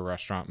super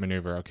restaurant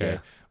maneuver, okay? Yeah.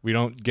 We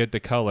don't get the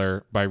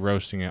color by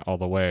roasting it all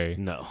the way.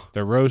 No.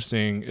 The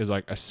roasting is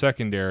like a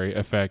secondary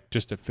effect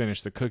just to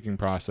finish the cooking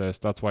process.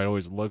 That's why it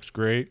always looks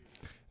great,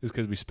 is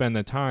because we spend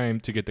the time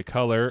to get the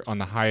color on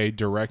the high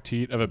direct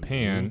heat of a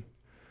pan.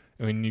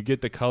 when you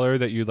get the color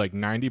that you like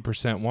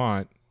 90%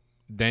 want,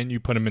 then you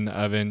put them in the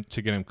oven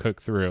to get them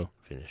cooked through.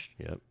 Finished.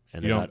 Yep.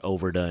 And they're not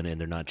overdone, and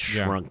they're not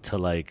shrunk to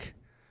like,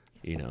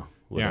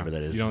 whatever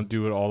that is. You don't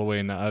do it all the way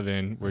in the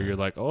oven where you're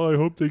like, oh, I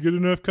hope they get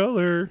enough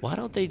color. Why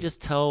don't they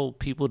just tell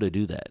people to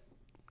do that?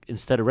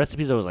 Instead of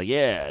recipes, I was like,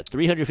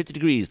 350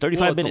 degrees,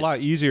 35 minutes. It's a lot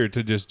easier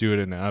to just do it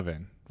in the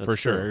oven. That's for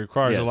sure. true. It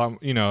requires a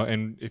lot,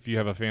 and if you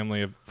have a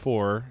family of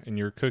 4 and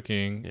you're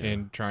cooking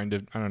and trying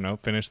to, I don't know,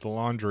 finish the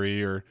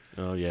laundry or,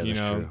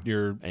 true.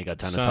 your ain't got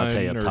time to son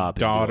saute up or top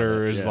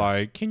daughter is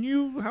like, can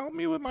you help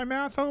me with my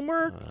math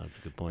homework? That's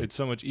a good point. It's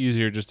so much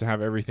easier just to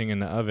have everything in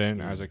the oven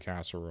as a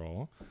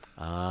casserole.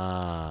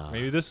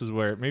 Maybe this is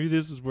where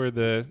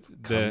the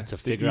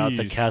figure out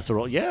the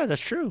casserole. Yeah,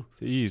 that's true.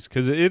 The ease,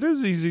 because it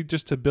is easy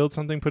just to build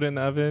something, put it in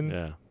the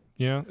oven.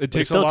 Yeah. It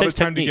takes a lot of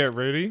time to get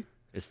ready.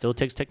 It still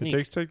takes technique. It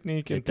takes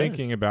technique and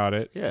thinking about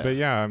it. Yeah.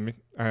 But I mean,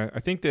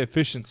 I think the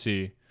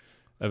efficiency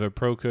of a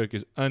pro cook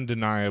is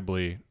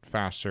undeniably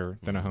faster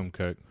than a home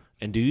cook.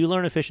 And do you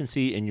learn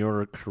efficiency in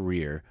your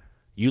career?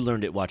 You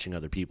learned it watching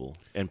other people,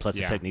 and plus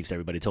the techniques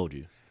everybody told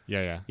you.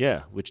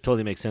 Yeah, which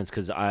totally makes sense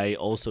because I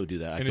also do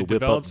that. And I could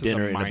whip up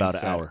dinner in about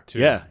an hour. Too,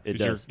 yeah, it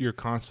does. You're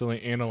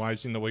constantly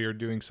analyzing the way you're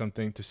doing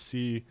something to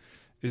see,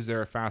 is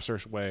there a faster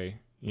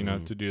way,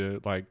 to do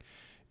it? Like,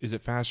 is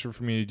it faster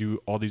for me to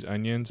do all these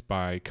onions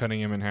by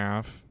cutting them in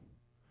half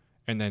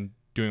and then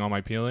doing all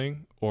my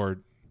peeling? Or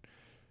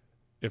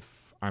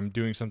if I'm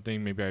doing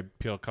something, maybe I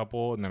peel a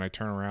couple and then I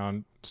turn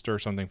around, stir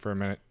something for a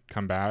minute,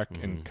 come back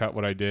and cut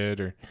what I did.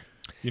 Or,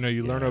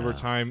 you learn over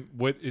time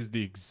what is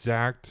the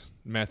exact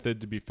method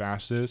to be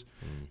fastest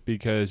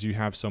because you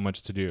have so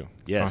much to do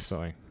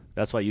constantly.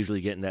 That's why I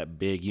usually get in that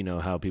big,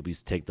 how people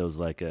used to take those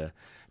like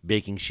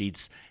baking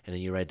sheets and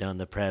then you write down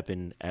the prep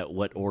and at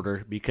what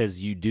order,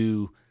 because you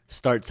do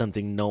start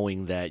something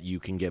knowing that you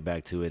can get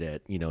back to it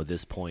at,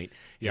 this point,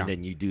 and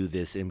then you do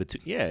this in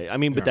between. Yeah, I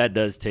mean, but that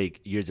does take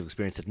years of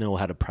experience to know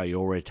how to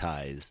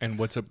prioritize. And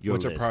what's a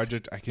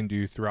project I can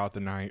do throughout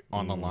the night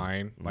on the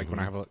line? Like when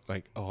I have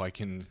I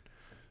can,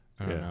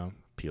 I don't know.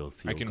 Peel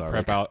I can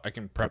garlic,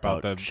 prep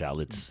out the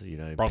shallots,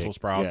 Brussels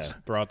sprouts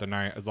throughout the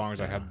night, as long as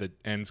I have the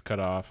ends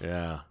cut off.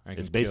 Yeah,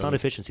 it's based on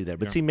efficiency there.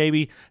 But see,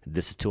 maybe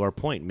this is to our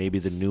point. Maybe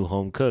the new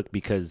home cook,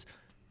 because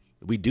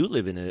we do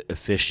live in an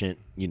efficient,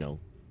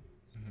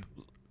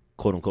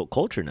 quote unquote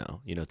culture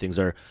now. Things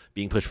are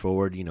being pushed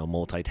forward.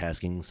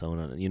 Multitasking, so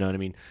on. You know what I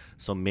mean?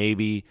 So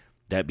maybe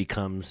that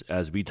becomes,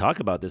 as we talk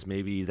about this,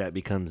 maybe that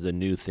becomes the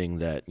new thing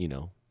that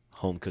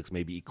home cooks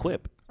maybe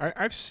equip.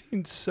 I've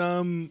seen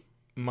some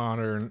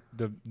modern,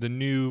 the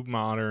new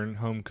modern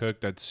home cook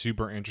that's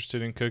super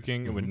interested in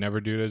cooking and would never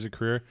do it as a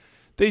career.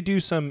 They do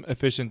some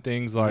efficient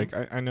things. Like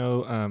I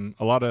know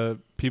a lot of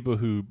people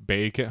who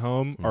bake at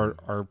home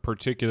are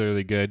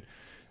particularly good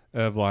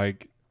of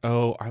like,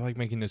 oh, I like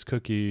making this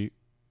cookie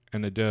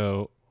and the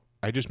dough.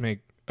 I just make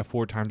a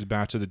 4 times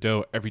batch of the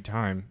dough every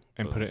time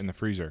and put it in the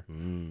freezer.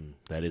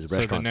 That is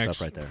restaurant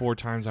stuff right there. 4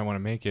 times I want to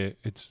make it,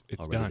 it's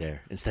already done.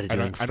 There. Instead of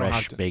doing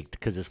fresh baked,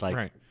 because it's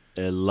like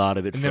a lot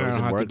of it and frozen then I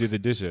don't have works. to do the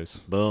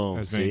dishes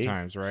as many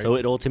times, right? So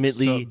it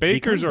ultimately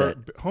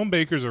home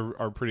bakers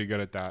are pretty good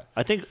at that.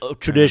 I think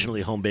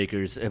traditionally home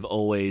bakers have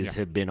always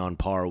have been on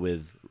par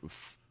with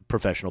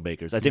professional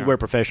bakers. I think where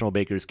professional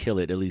bakers kill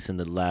it, at least in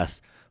the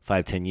last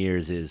 5-10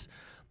 years, is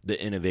the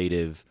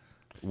innovative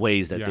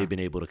ways that they've been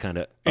able to kind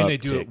of and they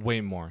do it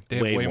way more. They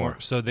have way more.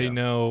 So they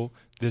know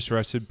this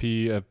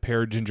recipe of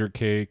pear ginger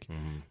cake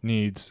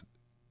needs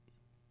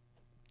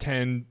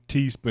 10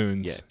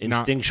 teaspoons,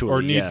 instinctually,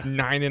 or needs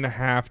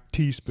 9.5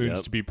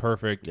 teaspoons to be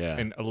perfect,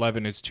 and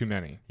 11 is too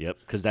many. Yep,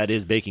 because that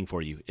is baking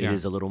for you. It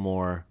is a little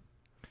more.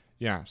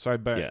 Yeah, so I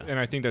bet, and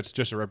I think that's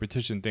just a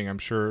repetition thing. I'm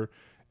sure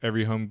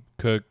every home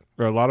cook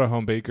or a lot of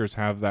home bakers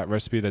have that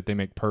recipe that they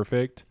make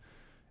perfect.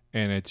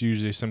 And it's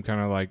usually some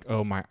kind of like,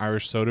 oh, my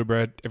Irish soda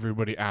bread.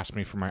 Everybody asks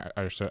me for my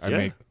Irish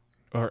soda.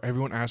 Or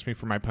everyone asks me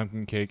for my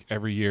pumpkin cake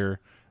every year.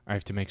 I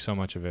have to make so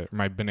much of it. Or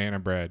my banana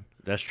bread.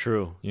 That's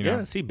true.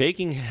 Yeah, see,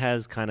 baking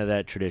has kind of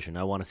that tradition.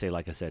 I want to say,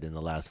 like I said, in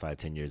the last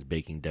 5-10 years,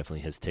 baking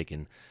definitely has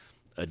taken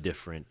a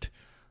different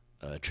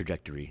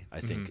trajectory,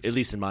 I think. At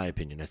least in my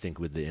opinion. I think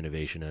with the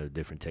innovation of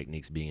different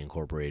techniques being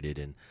incorporated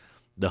and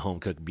the home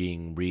cook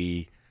being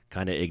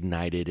kind of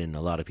ignited, and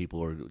a lot of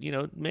people are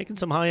making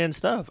some high-end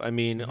stuff. I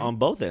mean, on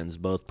both ends,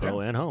 both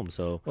pro and home.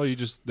 So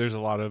there's a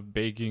lot of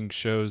baking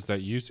shows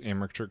that use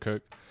amateur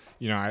cook.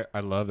 I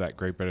love that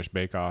Great British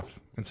Bake Off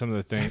and some of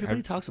the things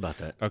everybody talks about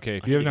that. Okay,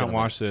 if you have not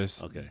watched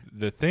this,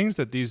 the things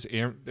that these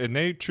and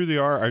they truly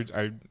are.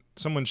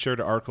 Someone shared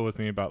an article with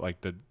me about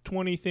like the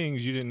 20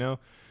 things you didn't know.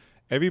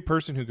 Every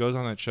person who goes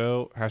on that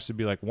show has to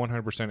be like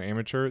 100%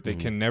 amateur. They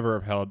can never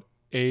have held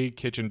a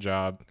kitchen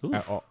job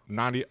at all.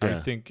 I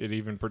think it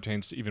even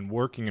pertains to even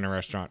working in a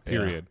restaurant,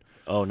 period.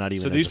 Oh, not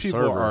even. So these people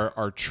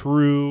are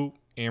true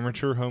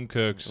amateur home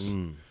cooks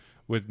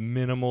with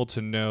minimal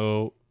to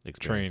no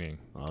training.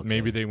 Okay.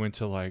 Maybe they went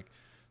to like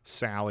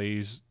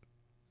Sally's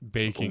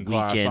baking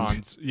class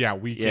on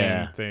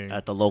weekend thing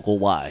at the local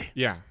Y.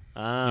 Yeah.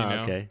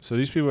 Okay. So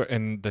these people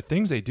and the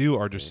things they do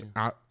are just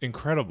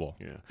incredible.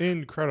 Yeah.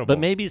 Incredible. But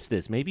maybe it's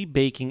this. Maybe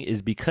baking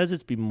is because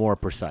it's more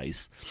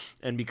precise,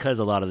 and because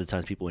a lot of the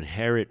times people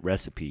inherit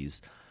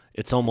recipes,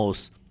 it's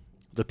almost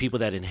the people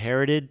that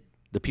inherited,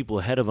 the people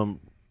ahead of them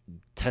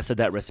tested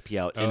that recipe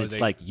out, and it's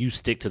like you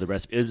stick to the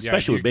recipe,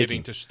 especially with baking.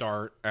 Getting to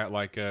start at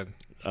like a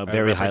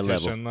very high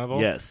level.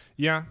 Yes.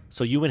 Yeah.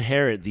 So you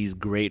inherit these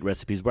great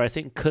recipes, where I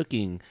think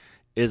cooking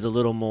is a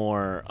little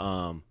more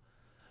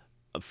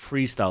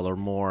freestyle or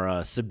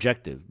more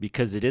subjective,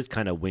 because it is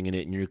kind of winging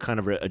it and you're kind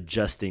of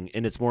adjusting,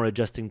 and it's more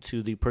adjusting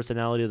to the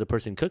personality of the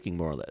person cooking,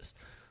 more or less.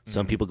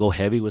 Some people go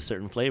heavy with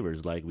certain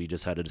flavors, like we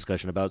just had a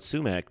discussion about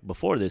sumac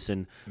before this,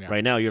 and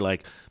right now you're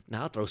like,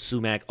 now I'll throw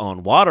sumac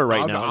on water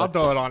now. I'll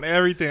throw it on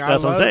everything.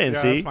 That's what I'm saying.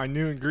 Yeah, see, that's my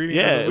new ingredient.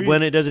 Yeah,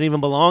 when it doesn't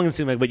even belong in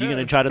sumac, but you're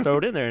gonna try to throw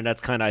it in there, and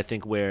that's kind of, I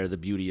think, where the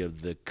beauty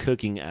of the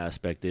cooking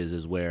aspect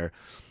is where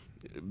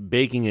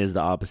baking is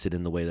the opposite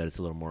in the way that it's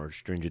a little more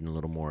stringent, a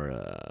little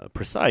more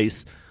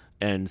precise.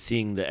 And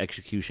seeing the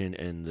execution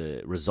and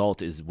the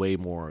result is way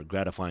more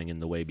gratifying in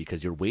the way,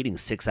 because you're waiting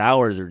 6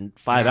 hours or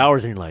 5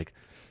 hours, and you're like,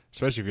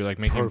 especially if you're like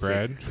making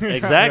bread.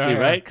 Exactly,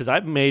 right? Because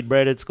I've made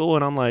bread at school,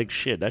 and I'm like,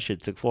 shit, that shit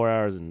took 4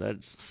 hours, and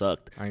that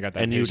sucked. I ain't got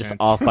that. And patience. you're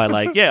just off by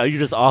like, you're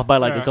just off by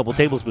like a couple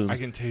tablespoons. I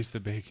can taste the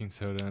baking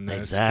soda in this.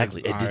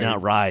 Exactly, it did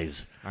not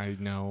rise. I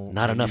know.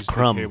 Not enough used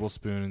crumb. A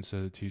tablespoon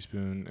instead of a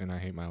teaspoon, and I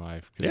hate my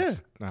life.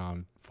 Now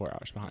I'm 4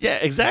 hours behind. Yeah,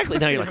 exactly.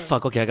 Now you're like,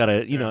 fuck, okay, I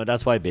gotta,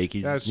 that's why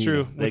baking. That's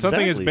true. When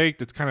something is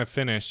baked, it's kind of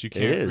finished. You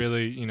can't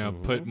really,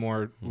 put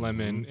more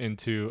lemon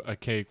into a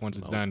cake once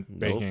it's done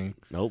baking.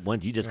 Nope.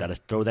 You just gotta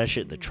throw that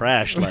shit in the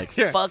trash, like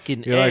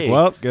fucking. You're like,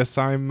 well, guess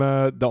I'm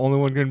the only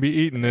one gonna be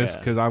eating this,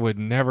 because I would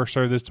never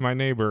serve this to my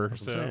neighbor.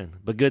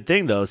 But good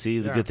thing though. See,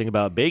 the good thing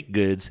about baked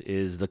goods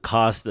is the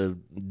cost of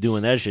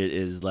doing that shit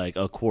is like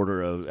a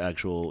quarter of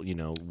actual,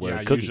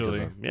 where cooking comes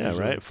from. Yeah,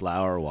 right.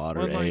 Flour,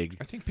 water, egg.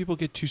 I think people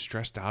get too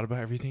stressed out about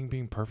everything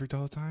being perfect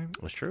all the time.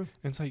 That's true.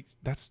 And it's like,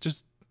 that's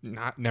just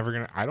never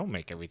gonna. I don't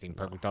make everything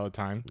perfect all the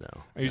time.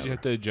 No, I usually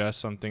have to adjust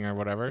something or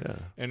whatever. Yeah.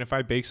 And if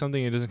I bake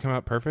something and it doesn't come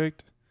out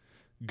perfect,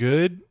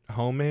 good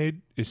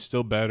homemade is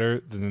still better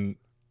than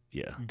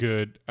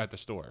good at the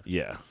store.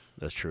 Yeah,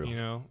 that's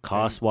true.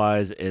 Cost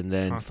wise and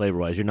then flavor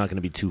wise, you're not going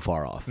to be too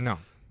far off. No.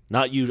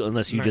 Not you,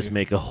 unless you just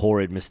make a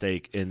horrid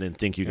mistake and then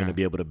think you're going to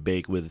be able to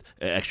bake with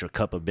an extra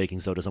cup of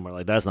baking soda somewhere.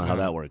 Like, that's not how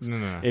that works.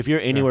 No. If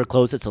you're anywhere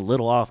close, it's a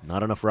little off.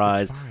 Not enough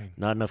rise,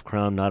 not enough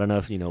crumb, not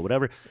enough,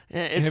 whatever.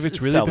 And if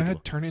it's really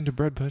bad, turn it into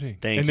bread pudding.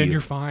 And then you're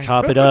fine.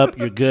 Chop it up.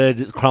 You're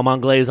good. Crumb on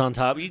glaze on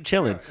top. You're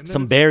chilling.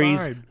 Some berries.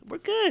 Fine. We're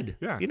good.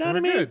 Yeah, you know what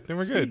I mean? Then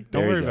we're good.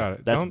 Don't worry about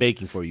it. That's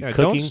baking for you. Yeah,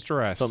 Cooking, don't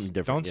stress. Something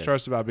different. Don't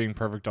stress about being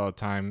perfect all the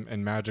time,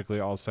 and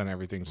magically all of a sudden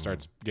everything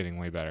starts getting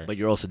way better. But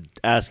you're also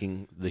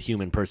asking the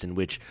human person,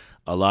 which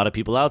a lot of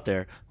people out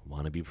there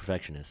want to be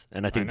perfectionists,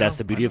 and I think that's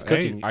the beauty of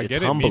cooking. Hey, I it's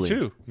get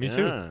humbling. Me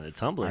too.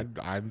 It's humbling.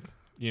 I'm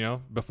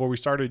before we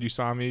started, you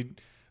saw me.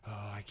 Oh,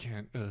 I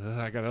can't.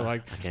 I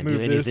gotta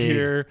move this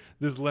here.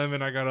 This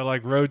lemon, I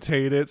gotta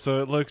rotate it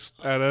so it looks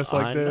at us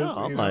like this.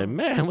 I'm like,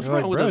 man, what's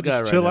wrong with this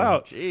guy right chill now?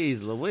 out.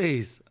 Jeez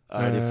Louise.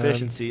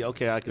 Efficiency.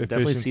 Okay, I can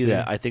definitely see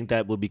that. I think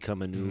that will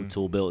become a new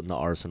tool built in the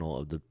arsenal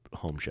of the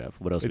home chef.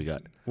 What else we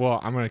got? Well,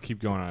 I'm going to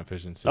keep going on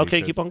efficiency.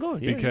 Okay, keep on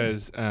going.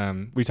 Because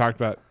we talked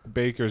about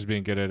bakers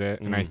being good at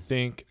it, and I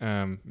think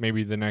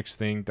maybe the next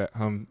thing that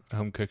home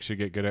cooks should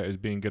get good at is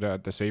being good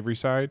at the savory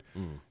side.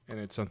 And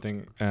it's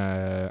something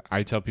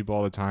I tell people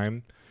all the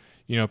time.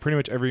 Pretty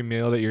much every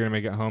meal that you're going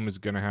to make at home is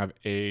going to have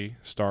a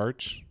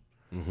starch.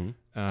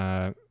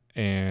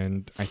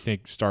 And I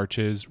think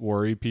starches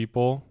worry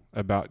people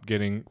about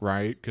getting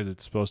right because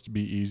it's supposed to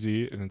be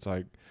easy. And it's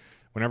like,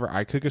 whenever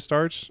I cook a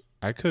starch,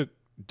 I cook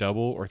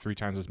double or 3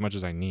 times as much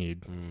as I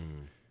need.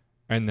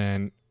 And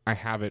then I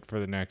have it for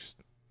the next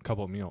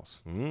couple of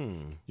meals.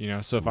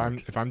 So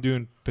if I'm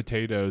doing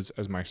potatoes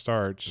as my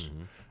starch,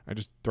 I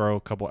just throw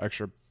a couple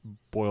extra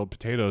boiled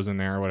potatoes in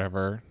there or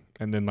whatever.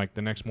 And then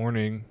the next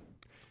morning,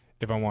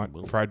 if I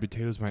want fried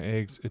potatoes, my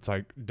eggs, it's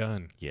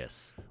done.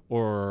 Yes.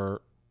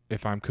 Or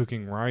if I'm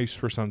cooking rice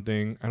for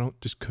something, I don't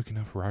just cook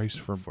enough rice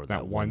for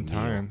that one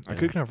time. I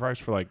cook enough rice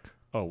for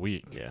a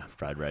week. Yeah,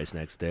 fried rice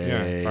next day.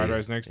 Yeah, fried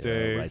rice next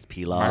day. Rice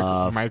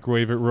pilaf.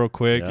 Microwave it real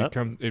quick. Yep.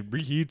 It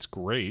reheats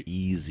great.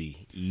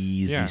 Easy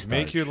starch.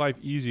 Make your life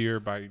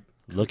easier by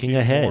looking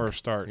ahead. More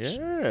starch.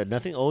 Yeah,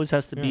 nothing always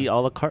has to be a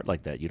la carte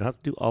like that. You don't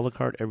have to do a la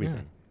carte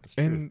everything.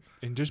 Yeah. And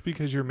just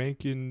because you're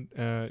making,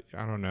 I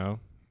don't know,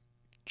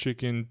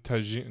 chicken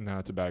tagine. No,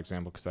 it's a bad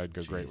example because that'd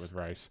go great with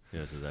rice.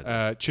 Yes,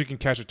 exactly. Chicken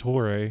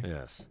cacciatore.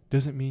 Yes.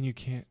 Doesn't mean you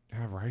can't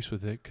have rice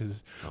with it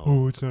because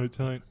it's not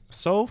Italian.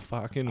 So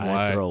fucking what?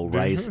 I throw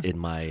rice in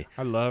my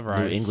I love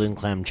rice. New England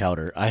clam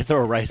chowder. I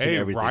throw rice in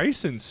everything.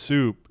 Rice and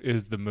soup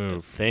is the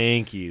move.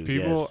 Thank you.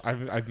 People,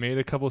 I've made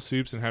a couple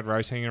soups and had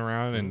rice hanging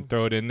around and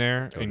throw it in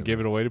there and give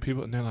it away to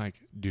people, and they're like,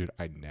 "Dude,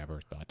 I never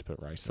thought to put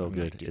rice." So in.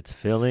 good. Like, it's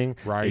filling.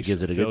 Rice it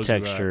gives it a good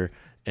texture,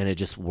 and it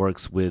just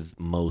works with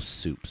most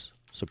soups.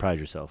 Surprise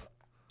yourself.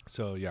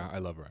 So yeah, I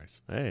love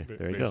rice. Hey,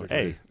 there you go.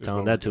 Hey,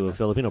 telling that to a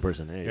Filipino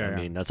person. Hey, I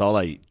mean, that's all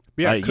I eat.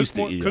 But yeah, I used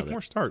to eat cook all that.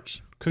 more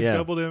starch. Cook Yeah.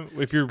 double them.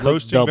 If you're Cook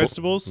roasting double.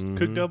 vegetables,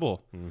 cook Mhm.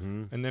 double.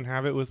 Mm-hmm. And then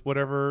have it with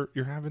whatever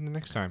you're having the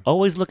next time.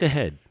 Always look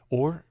ahead.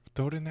 Or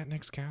throw it in that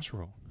next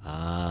casserole.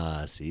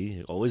 Ah,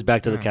 see, always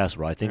back to the Yeah.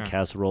 casserole. I think Yeah.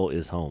 casserole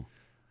is home.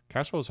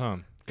 Casserole's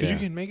home. Because you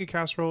Yeah. can make a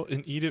casserole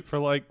and eat it for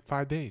like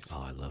 5 days.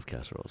 Oh, I love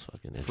casseroles.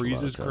 Fucking enchilada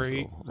Freezes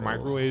great. casserole.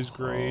 Microwaves Oh.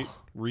 great.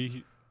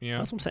 Reheat. You know,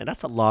 That's what I'm saying.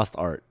 That's a lost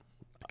art.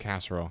 the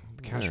casserole.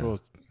 The Yeah. casserole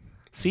is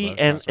See, Love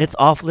and casserole. it's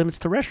off limits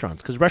to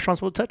restaurants because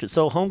restaurants will touch it.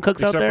 So home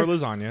cooks except out there, for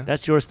lasagna,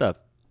 that's your stuff.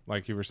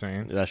 like you were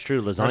saying. That's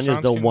true. Lasagna is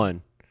Restaurants the can-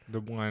 one. The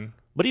one.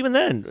 But even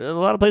then, a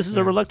lot of places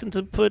are Yeah. reluctant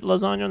to put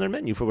lasagna on their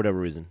menu for whatever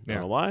reason. Yeah.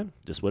 Don't know why.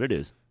 Just what it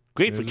is.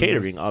 Great It for is what it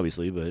catering, is.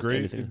 obviously, but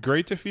anything.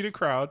 Great to feed a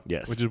crowd.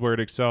 Yes. Which is where it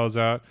excels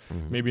at.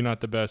 Mhm. Maybe not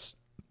the best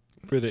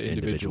for the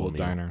individual meal.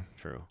 diner.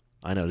 True.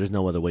 I know. There's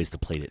no other ways to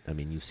plate it. I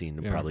mean, you've seen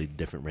Yeah. probably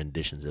different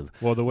renditions of.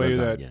 Well, the way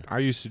that Lasagna. I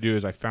used to do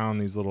is I found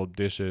these little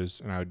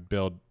dishes and I would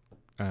build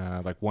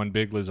like one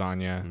big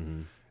lasagna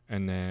Mhm.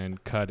 and then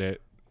cut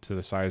it to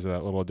the size of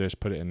that little dish,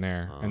 put it in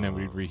there, and then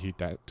we'd Oh. reheat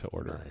that to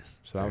order. Nice.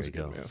 So that There was you a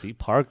good go. move. See,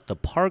 the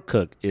park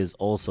cook is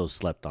also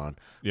slept on.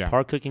 Yeah.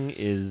 Park cooking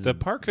is The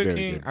park very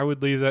cooking, good. I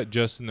would leave that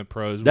just in the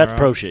pros. That's realm.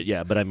 pro shit,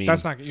 yeah. But I mean,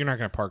 That's not. You're not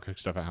gonna park cook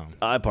stuff at home.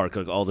 I park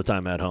cook all the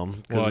time at home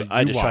because Well, I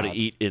you just try to wild.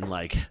 eat in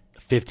like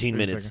 15 30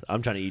 minutes. seconds.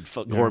 I'm trying to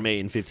eat gourmet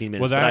in 15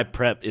 minutes, Well, but I that-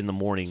 prep in the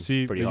morning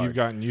See, pretty but hard. you've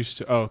gotten used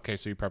to. Oh, okay.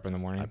 So you prep in the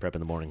morning. I prep in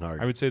the morning hard.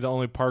 I would say the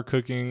only park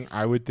cooking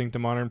I would think the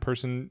modern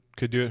person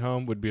could do at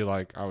home would be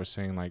like I was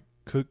saying, like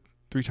cook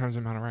 3 times the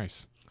amount of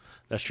rice,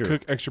 That's true.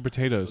 cook extra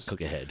potatoes, Cook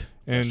ahead.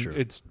 and That's true.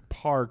 it's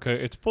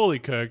it's fully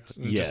cooked.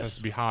 And it Yes. just has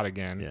to be hot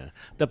again. Yeah.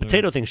 The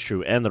potato thing's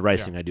true, and the rice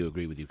Yeah. thing I do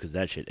agree with you because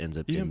that shit ends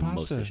up Even in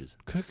pasta. most dishes.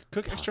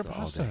 Cook extra all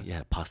pasta. day.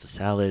 Yeah, pasta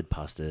salad,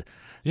 pasta.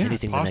 Yeah,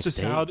 anything the pasta next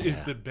day. salad is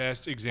Yeah. the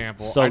best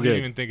example. So I good. didn't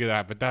even think of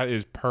that, but that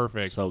is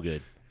perfect. So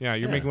good. Yeah,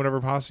 you're Yeah. making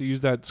whatever pasta. Use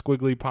that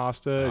squiggly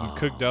pasta and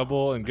cook Oh,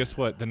 double. And guess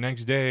what? The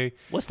next day,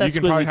 What's that you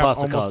can probably squiggly have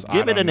pasta almost- called?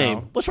 Give I it a don't name.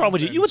 know. What's wrong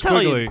with you? You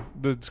Something- Italian.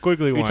 The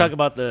squiggly You one. talk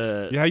about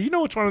the Yeah, you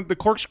know which one? The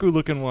corkscrew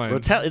looking one.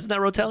 Isn't that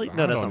rotelli?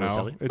 No, I that's don't not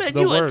know. rotelli. It's Man, the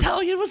you word.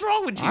 Italian? What's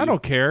wrong with you? I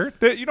don't care.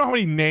 You know how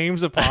many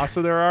names of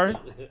pasta there are?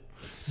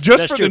 Just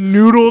That's for true. the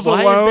noodles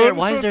alone.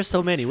 Why is there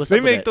so many? What's They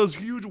up with make that? those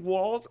huge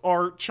wall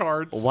art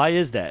charts. Why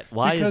is that?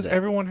 Why Because is that?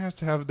 everyone has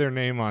to have their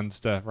name on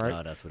stuff, right?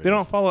 Oh, that's what it They is.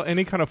 don't follow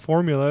any kind of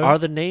formula. Are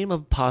the name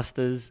of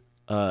pastas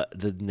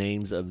the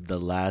names of the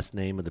last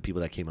name of the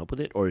people that came up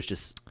with it, or it's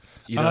just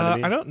you know what I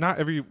mean? I don't. Not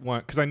everyone,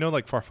 because I know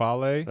like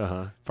farfalle.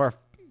 Uh-huh.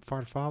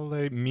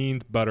 Farfalle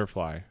means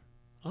butterfly,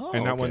 Oh,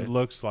 and that okay. one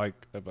looks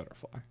like a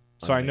butterfly.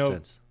 So That I makes know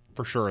sense.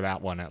 for sure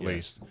that one at Yes.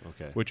 least,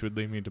 Okay. which would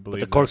lead me to But believe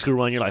the that- corkscrew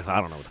one, you're like,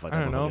 I don't know what the fuck. I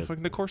don't know, because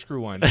fucking the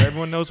corkscrew one. But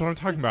everyone knows what I'm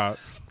talking about.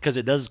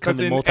 it does come That's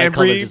in in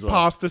multicolored every as well.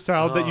 pasta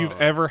salad that you've Oh.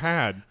 ever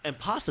had. And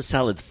pasta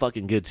salad's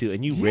fucking good too,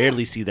 and you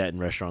rarely see that in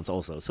restaurants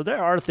also. So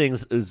there are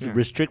things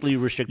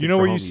restricted. You know for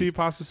where you home see use.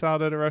 pasta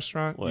salad at a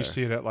restaurant? Where? You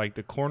see it at like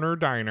the corner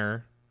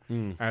diner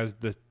Mm. as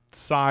the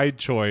side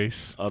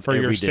choice Of for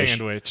your every dish.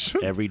 sandwich.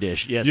 every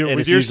dish. Yes, You- and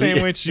with it's your usually-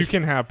 sandwich, you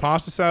can have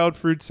pasta salad,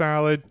 fruit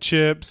salad,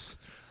 chips,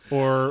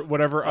 or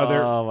whatever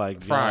other oh my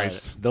God.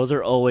 fries. Those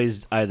are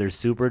always either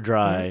super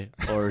dry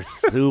or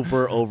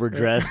super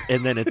overdressed,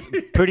 and then it's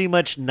pretty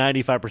much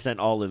 95%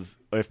 olive,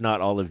 or if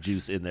not olive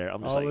juice in there.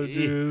 I'm just Olive like,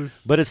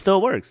 juice. but it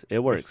still works. It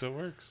It works. still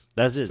works.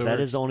 That's it. still That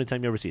works. is the only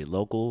time you ever see it.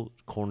 Local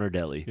corner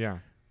deli, Yeah.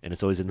 and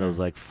it's always in those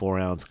like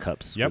 4-ounce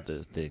cups Yep. with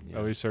the thing. Yeah.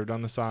 Always served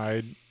on the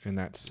side in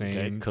that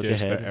same cook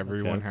dish ahead. that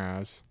everyone Okay.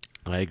 has.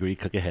 I agree.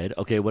 Cook ahead.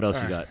 Okay, what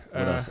else you got?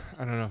 What else?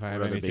 I don't know if I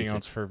have What other anything else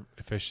basics? for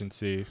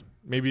efficiency.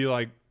 Maybe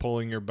like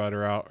pulling your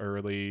butter out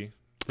early.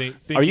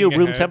 Are you a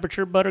room ahead.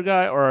 temperature butter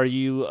guy, or are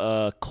you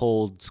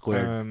cold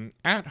squared?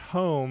 At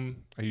home,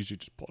 I usually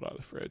just pull it out of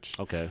the fridge.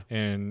 Okay.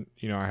 And,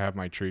 I have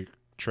my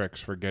tricks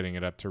for getting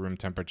it up to room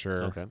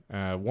temperature.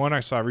 Okay. One I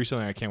saw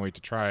recently, I can't wait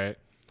to try it,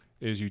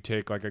 is you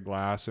take like a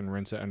glass and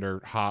rinse it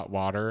under hot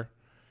water.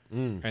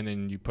 And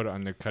then you put it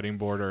on the cutting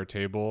board or a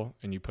table,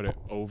 and you put it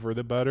over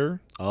the butter,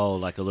 Oh,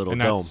 like a little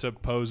and dome. that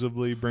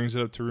supposedly brings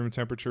it up to room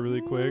temperature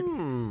really quick.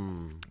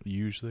 Mm.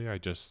 Usually, I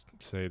just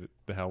say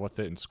the hell with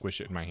it and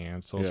squish it in my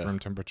hand so it's Yeah. room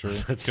temperature.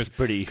 That's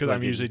pretty. Because I'm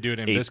fucking usually doing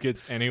it in ape.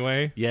 biscuits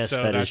anyway. Yes, so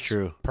that is that's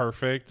true.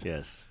 Perfect.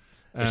 Yes.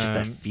 It's just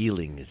that Um,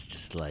 feeling. It's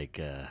just like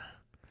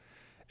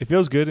It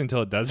feels good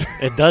until it doesn't.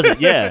 it doesn't.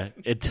 Yeah,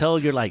 until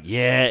you're like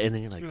and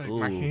then you're like, You're like, ooh.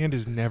 my hand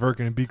is never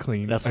going to be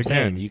clean. That's what I'm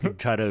again. saying. You can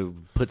try to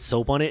put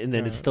soap on it, and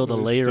then Yeah, it's still the but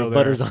it's layer still of there.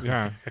 butters on.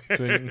 Yeah.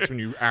 So it's when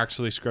you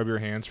actually scrub your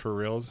hands for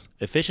reals.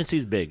 Efficiency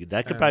is big.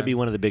 That could probably be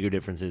one of the bigger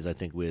differences, I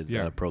think, with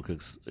Yeah. pro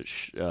cooks,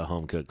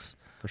 home cooks.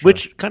 For sure.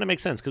 Which kind of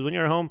makes sense because when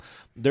you're at home,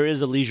 there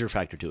is a leisure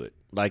factor to it.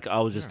 Like I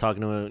was just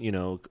talking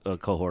to a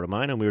cohort of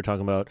mine, and we were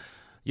talking about,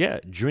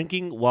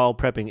 drinking while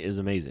prepping is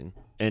amazing,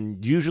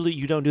 and usually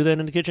you don't do that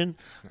in the kitchen,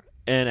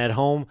 and at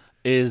home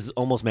is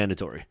almost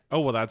mandatory. Oh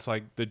well, that's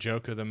like the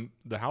joke of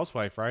the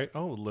housewife, right?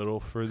 Oh, a little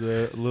for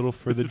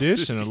the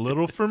dish and a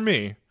little for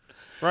me,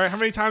 right? How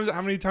many times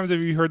have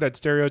you heard that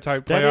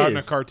stereotype play That out in a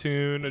is.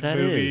 cartoon, a That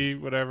movie, is.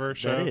 whatever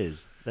show? That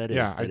is. Yeah,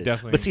 that I is.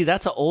 definitely- But see,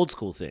 that's an old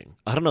school thing.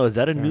 I don't know. Is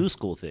that a new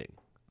school thing?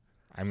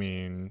 I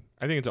mean,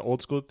 I think it's an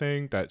old school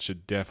thing that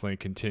should definitely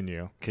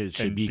continue. Because it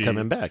should be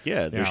coming back.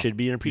 Yeah, there should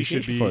be an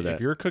appreciation for that.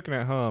 If you're cooking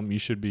at home, you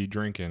should be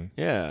drinking.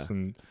 Yeah.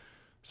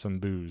 Some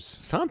booze.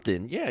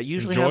 Something. Yeah,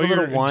 usually have a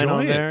little wine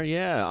on there.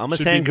 Yeah, I'm a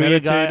should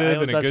sangria guy. I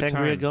always and got a good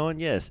sangria time. going.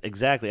 Yes,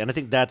 exactly. And I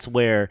think that's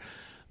where,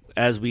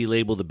 as we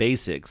label the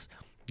basics,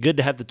 good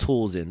to have the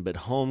tools in, but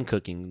home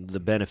cooking, the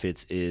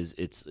benefits is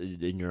it's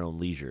in your own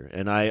leisure.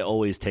 And I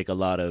always take a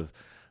lot of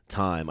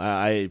time.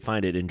 I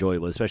find it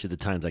enjoyable, especially the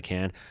times I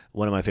can.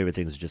 One of my favorite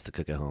things is just to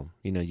cook at home.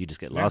 You know, you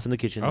just get lost in the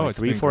kitchen, like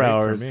 3-4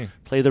 hours,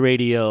 play the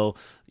radio,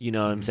 you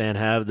know what I'm saying,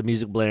 have the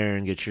music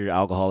blaring, get your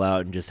alcohol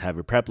out, and just have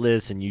your prep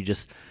list, and you're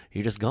just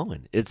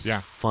going. It's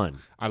fun.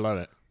 I love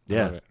it.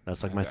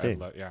 That's like my thing.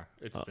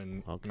 It's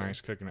been nice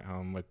cooking at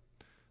home with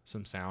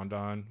some sound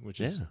on,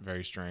 which is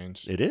very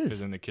strange. It is.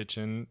 Because in the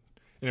kitchen,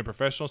 in a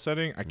professional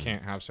setting, I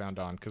can't have sound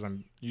on because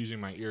I'm using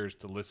my ears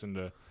to listen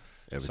to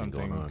everything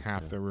something going on.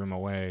 half the room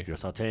away. You're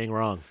sauteing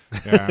wrong.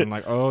 Yeah, I'm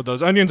like, oh,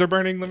 those onions are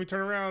burning. Let me turn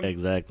around.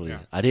 Exactly. Yeah.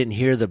 I didn't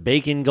hear the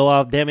bacon go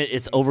off. Damn it.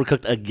 It's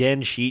overcooked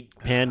again. Sheet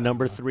pan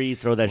number 3.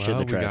 Throw that shit in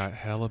the trash. We got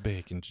hella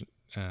bacon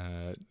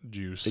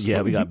juice.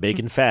 Yeah, we got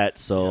bacon fat.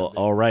 So,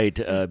 all right.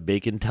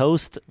 Bacon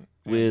toast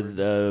with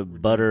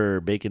butter,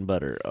 bacon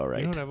butter. All right.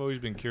 You know what I've always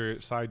been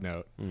curious? Side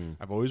note.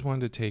 I've always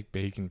wanted to take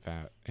bacon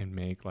fat and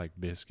make like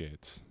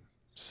biscuits,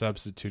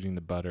 substituting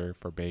the butter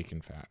for bacon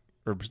fat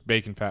or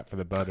bacon fat for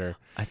the butter.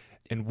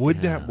 And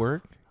would that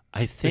work?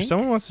 I think if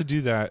someone wants to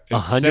do that,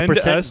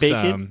 100%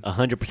 bacon,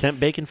 100%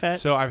 bacon fat.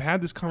 So I've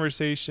had this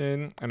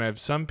conversation, and I have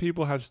some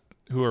people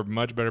who are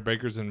much better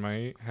bakers than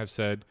me have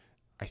said,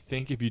 I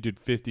think if you did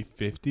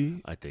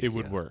 50-50, it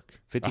would work.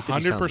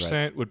 50-50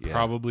 100% would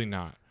probably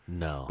not.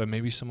 No. But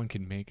maybe someone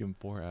can make them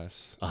for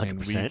us. 100%?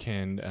 And we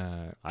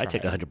can I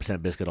take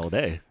 100% biscuit all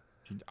day.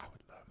 I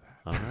would love that.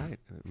 All right.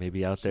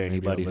 Maybe out there,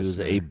 maybe anybody a who's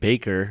listener. a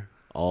baker,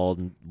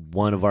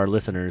 one of our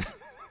listeners,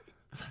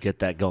 get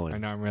that going. I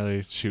know I'm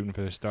really shooting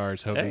for the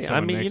stars. Hoping Hey, I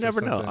someone mean, you makes us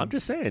never know. something. I'm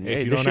just saying. If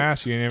Hey, you this don't shit-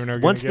 ask, you never know.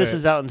 Once this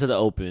is out into the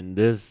open,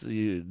 this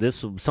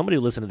somebody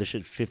will listen to this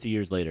shit 50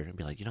 years later and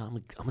be like,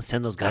 I'm gonna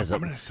send those guys I'm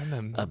going to send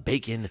them a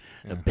bacon,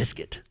 a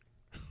biscuit.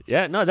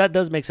 Yeah, no, that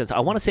does make sense. I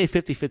want to say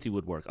 50-50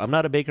 would work. I'm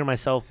not a baker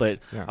myself, but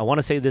I want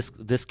to say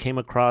this came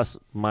across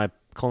my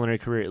culinary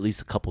career at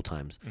least a couple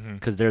times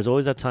because there's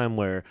always that time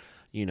where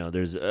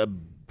there's a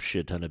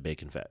shit ton of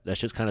bacon fat. That's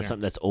just kind of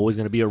something that's always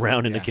going to be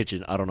around in the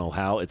kitchen. I don't know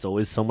how. It's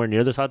always somewhere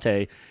near the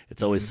saute.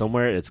 It's always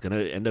somewhere. It's going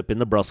to end up in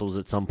the Brussels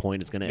at some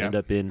point. It's going to end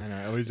up in. I know,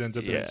 it always ends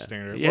up in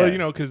standard. Yeah.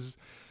 Well, because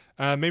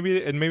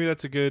maybe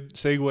that's a good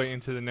segue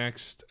into the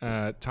next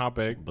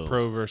topic: Boom.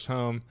 pro versus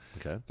home.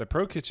 Okay. The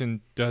pro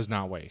kitchen does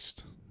not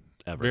waste.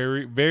 Ever.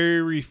 Very,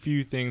 very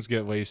few things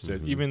get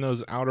wasted. Even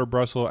those outer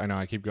Brussels. I know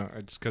I keep going.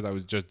 It's because I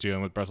was just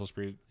dealing with Brussels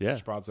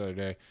sprouts the other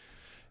day.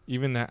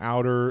 Even the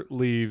outer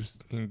leaves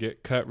can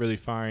get cut really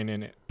fine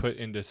and put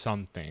into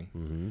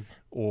something.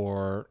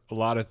 Or a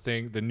lot of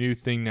things. The new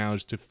thing now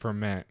is to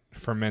ferment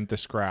the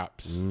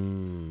scraps.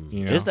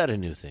 Is that a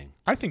new thing?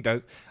 I think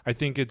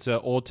it's an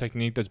old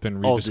technique that's been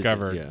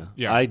rediscovered.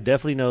 Yeah. I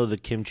definitely know the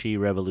kimchi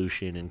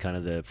revolution and kind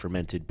of the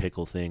fermented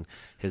pickle thing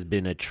has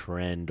been a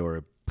trend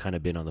or kind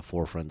of been on the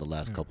forefront the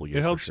last couple years.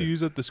 It helps you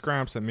use up the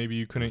scraps that maybe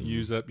you couldn't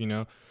use up,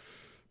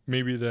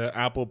 maybe the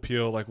apple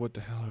peel, like what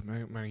the hell am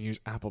I going to use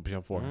apple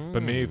peel for?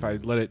 But maybe if I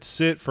let it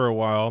sit for a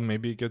while,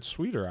 maybe it gets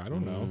sweeter. I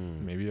don't know.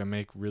 Maybe I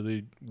make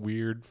really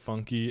weird,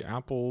 funky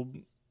apple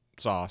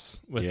sauce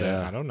with it.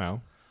 I don't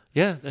know.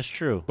 Yeah, that's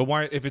true. But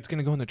why, if it's going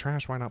to go in the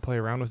trash, why not play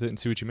around with it and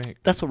see what you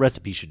make? That's what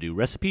recipes should do.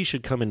 Recipes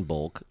should come in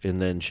bulk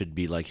and then should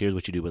be like, here's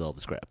what you do with all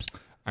the scraps.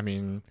 I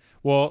mean,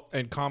 well,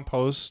 and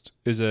compost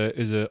is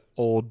a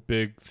old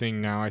big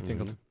thing now. I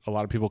think a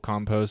lot of people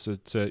compost.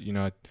 It's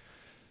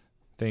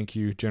thank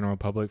you, general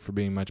public, for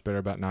being much better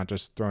about not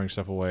just throwing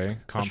stuff away.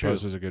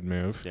 Compost is a good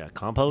move. Yeah,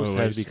 compost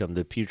has become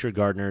the future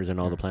gardeners and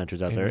all the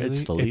planters out there. Really,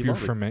 it's slowly if your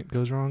evolving. ferment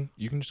goes wrong,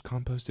 you can just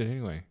compost it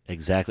anyway.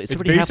 Exactly. It's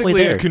basically halfway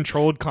there. a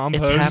controlled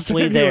compost. It's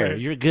halfway anyway. there.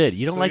 You're good.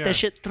 You don't like that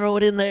shit? Throw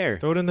it in there.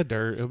 Throw it in the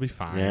dirt. It'll be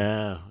fine.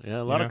 Yeah.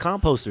 A lot of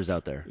composters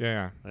out there.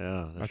 Yeah.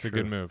 That's a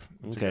good move.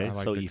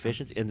 So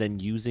efficiency and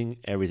then using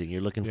everything. You're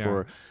looking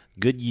for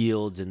good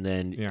yields and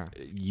then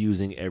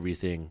using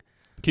everything.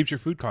 Keeps your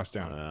food costs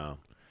down.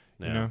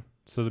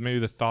 So maybe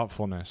the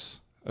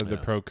thoughtfulness of the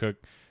pro cook.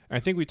 And I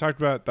think we talked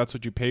about that's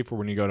what you pay for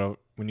when you go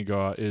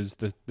out is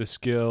the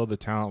skill, the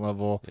talent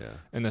level,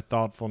 and the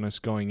thoughtfulness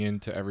going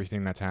into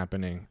everything that's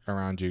happening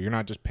around you. You're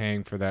not just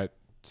paying for that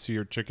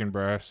seared chicken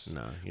breast,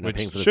 you're not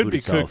paying for the should food be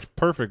itself. Cooked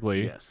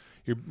perfectly. Yes.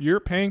 You're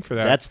paying for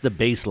that. That's the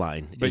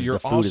baseline. But you're the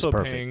food also is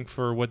perfect. paying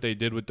for what they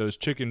did with those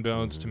chicken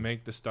bones to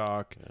make the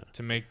stock,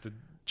 to make the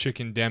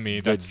chicken demi.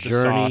 That's the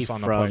journey sauce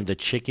on the from plate. the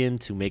chicken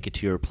to make it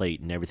to your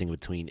plate and everything in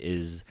between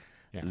is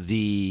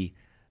the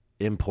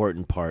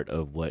important part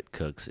of what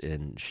cooks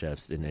and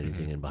chefs and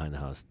anything in behind the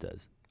house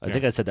does. I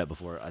think I said that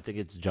before. I think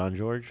it's John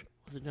George.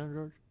 Was it John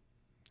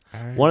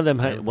George? One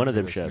of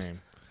them chefs.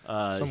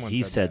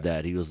 He said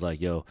that. He was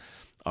like, "Yo,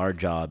 our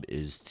job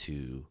is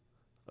to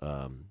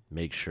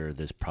make sure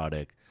this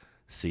product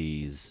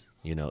sees,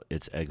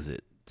 its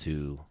exit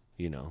to,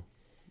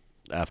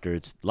 after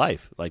its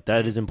life. Like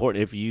that is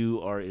important. If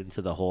you are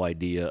into the whole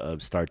idea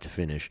of start to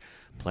finish,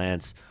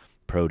 plants,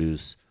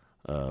 produce,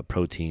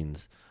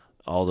 proteins,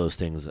 all those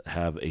things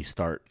have a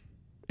start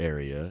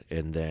area,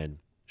 and then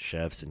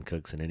chefs and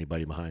cooks and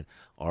anybody behind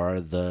are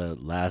the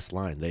last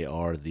line. They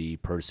are the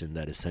person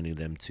that is sending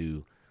them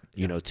to,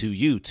 to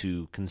you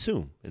to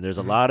consume. And there's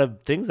a lot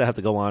of things that have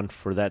to go on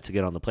for that to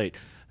get on the plate.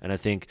 And I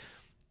think,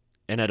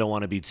 and I don't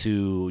want to be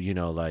too,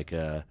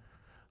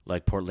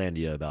 like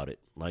Portlandia about it.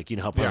 Like,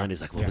 how Portlandia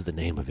is like, what was the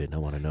name of it? And I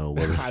want to know.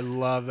 What was I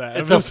love that.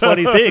 It's a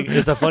funny thing.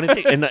 It's a funny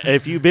thing. And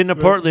if you've been to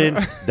Portland,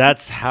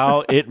 that's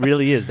how it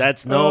really is.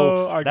 That's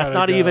that's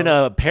not even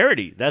a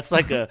parody. That's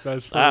like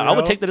I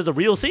would take that as a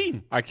real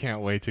scene. I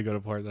can't wait to go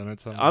to Portland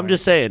at some point. I'm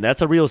just saying,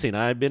 that's a real scene.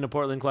 I've been to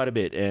Portland quite a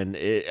bit, and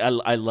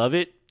I love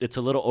it. It's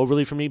a little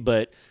overly for me,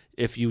 but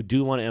if you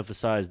do want to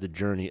emphasize the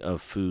journey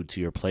of food to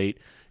your plate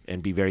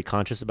and be very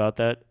conscious about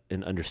that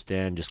and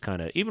understand, just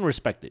kind of even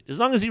respect it. As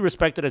long as you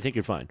respect it, I think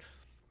you're fine.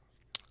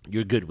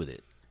 You're good with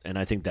it. And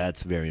I think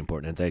that's very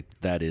important. I think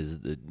that is,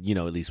 at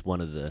least one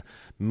of the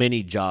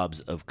many jobs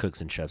of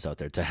cooks and chefs out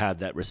there, to have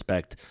that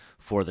respect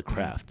for the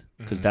craft,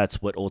 because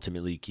that's what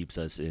ultimately keeps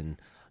us in,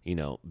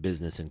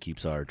 business and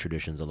keeps our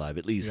traditions alive,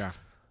 at least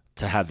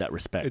to have that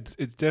respect.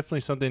 It's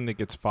definitely something that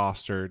gets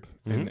fostered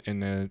in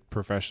the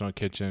professional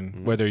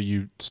kitchen, whether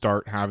you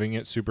start having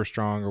it super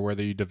strong or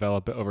whether you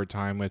develop it over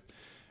time with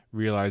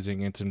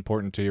realizing it's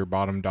important to your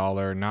bottom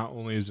dollar. Not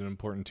only is it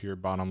important to your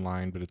bottom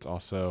line, but it's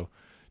also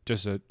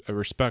just a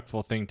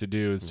respectful thing to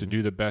do, is to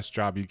do the best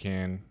job you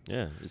can.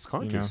 Yeah, it's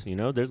conscious.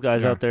 There's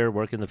guys out there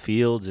working the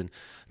fields and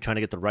trying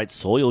to get the right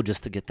soil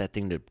just to get that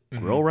thing to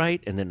grow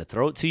right, and then to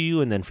throw it to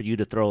you, and then for you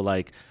to throw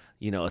like,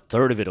 a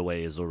third of it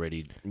away is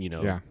already,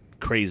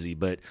 crazy.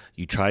 But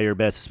you try your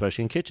best,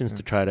 especially in kitchens,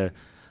 to try to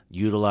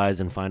utilize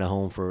and find a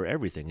home for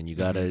everything. And you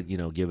got to,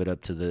 give it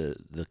up to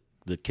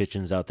the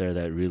kitchens out there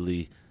that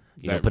really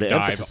put an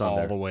emphasis on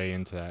all the way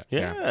into that.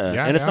 Yeah.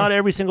 And it's not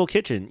every single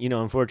kitchen,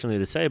 unfortunately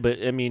to say, but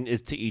I mean,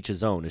 it's to each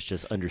his own. It's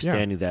just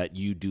understanding that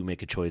you do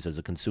make a choice as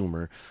a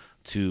consumer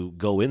to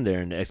go in there,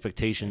 and the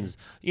expectations,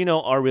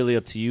 are really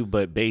up to you,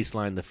 but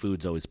baseline, the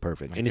food's always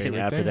perfect. Anything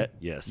after that,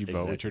 yes. You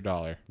vote with your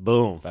dollar.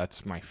 Boom.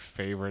 That's my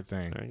favorite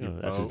thing. There you go.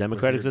 That's as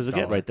democratic as it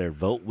gets right there.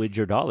 Vote with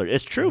your dollar.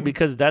 It's true,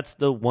 because that's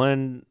the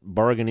one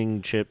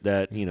bargaining chip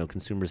that,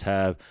 consumers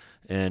have,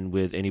 and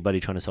with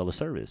anybody trying to sell a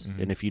service.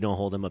 And if you don't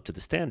hold them up to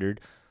the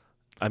standard,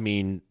 I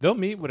mean, they'll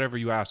meet whatever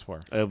you ask for.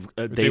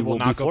 They will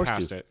not be forced go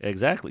past to. it.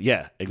 Exactly.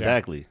 Yeah.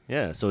 Exactly.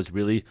 Yeah. So it's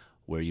really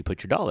where you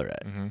put your dollar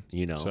at.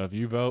 So if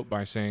you vote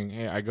by saying,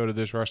 "Hey, I go to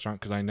this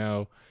restaurant because I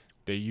know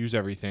they use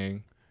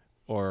everything,"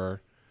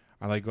 or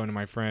I like going to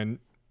my friend,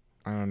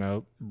 I don't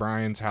know,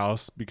 Brian's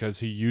house because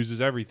he uses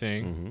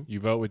everything. You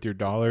vote with your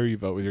dollar. You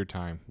vote with your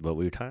time. Vote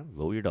with your time.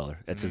 Vote with your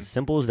dollar. It's as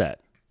simple as that.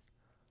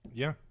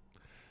 Yeah.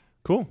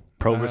 Cool.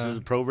 Pro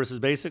versus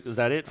basic. Is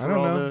that it for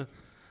all the?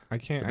 I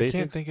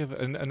can't think of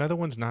another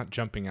one's not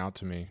jumping out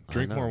to me.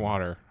 Drink more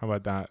water. How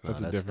about that?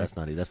 That's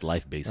not. That's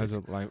life basic.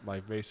 That's a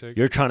life basic.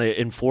 You're trying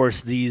to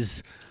enforce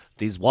these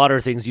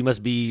water things. You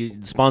must be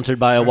sponsored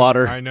by a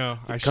water. I know.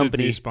 I should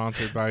be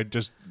sponsored by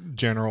just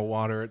General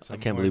Water at some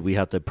point. I can't believe we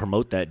have to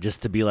promote that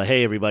just to be like,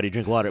 hey, everybody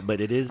drink water. But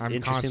it is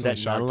interesting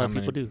that not a lot of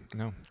people do.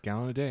 No,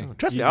 gallon a day.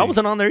 Trust me, I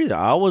wasn't on there either.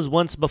 I was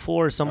once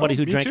before somebody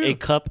who drank a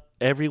cup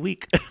every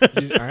week.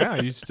 I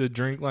used to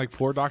drink like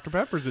 4 Dr.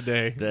 Peppers a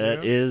day.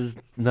 That is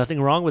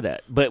nothing wrong with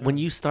that. But when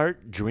you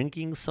start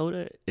drinking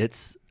soda,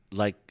 it's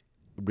like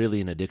really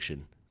an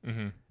addiction.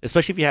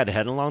 Especially if you hadn't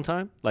had it in a long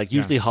time. Like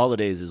usually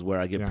holidays is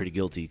where I get pretty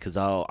guilty, because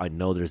I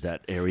know there's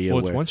that area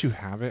where once you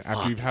have it,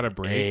 after you've had a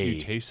break, you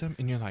taste them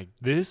and you're like,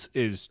 this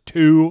is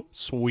too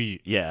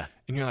sweet. Yeah.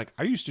 And you're like,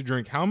 I used to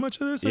drink how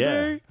much of this a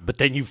day? But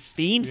then you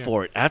fiend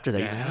for it after that.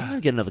 You're like, I'm going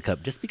to get another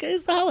cup just because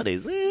it's the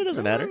holidays. It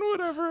doesn't matter.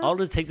 Whatever. I'll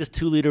just take this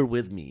 2 liter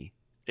with me.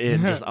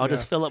 And I'll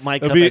just fill up my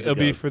cup. It'll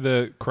be for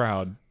the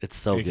crowd. It's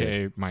so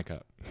AKA good. My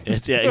cup.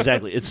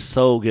 Exactly. It's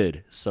so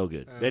good. So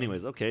good.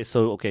 Anyways,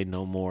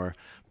 no more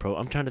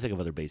I'm trying to think of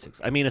other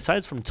basics. I mean,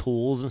 aside from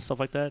tools and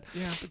stuff like that.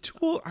 Yeah,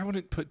 but I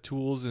wouldn't put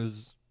tools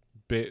as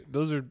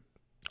those are,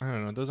 I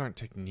don't know, those aren't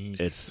techniques.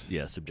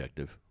 It's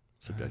subjective.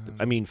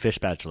 I mean, fish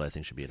spatula I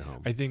think should be at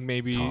home. I think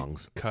maybe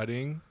tongs.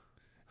 Cutting,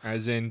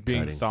 as in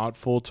being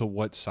thoughtful to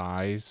what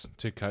size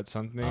to cut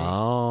something.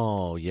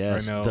 Oh,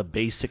 yes. The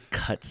basic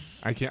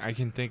cuts. I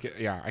can think of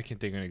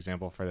an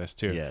example for this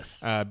too.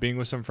 Yes. Being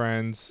with some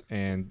friends,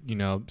 and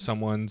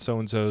someone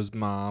so-and-so's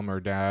mom or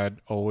dad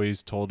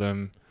always told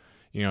him,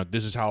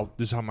 this is how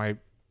my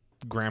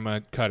grandma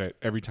cut it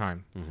every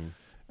time.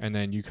 And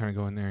then you kind of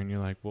go in there and you're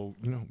like, well,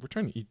 we're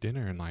trying to eat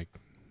dinner in like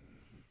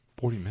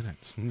 40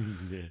 minutes.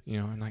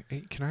 I'm like,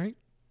 hey,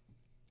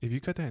 if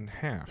you cut that in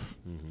half,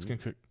 it's going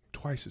to cook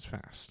twice as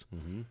fast.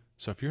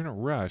 So if you're in a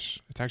rush,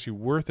 it's actually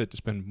worth it to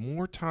spend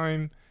more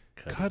time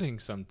cutting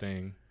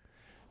something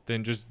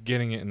than just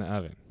getting it in the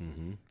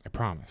oven. I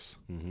promise.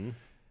 And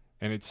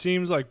it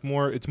seems like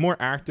it's more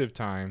active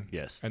time,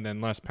 and then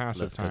less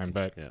passive time,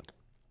 but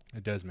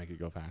it does make it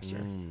go faster.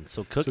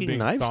 So cooking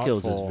knife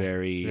skills is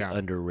very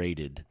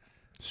underrated.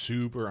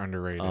 Super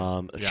underrated.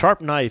 A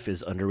sharp knife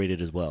is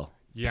underrated as well.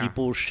 Yeah.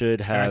 People should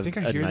And have I think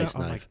I a hear nice that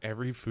on like knife.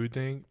 every food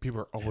thing.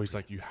 People are always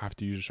like, you have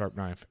to use a sharp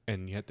knife,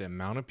 and yet the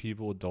amount of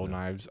people with dull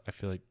knives, I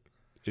feel like,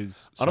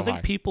 is so I don't high.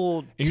 think people.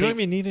 And you don't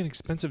even need an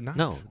expensive knife.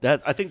 No,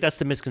 I think that's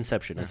the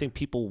misconception. I think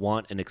people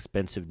want an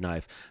expensive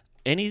knife.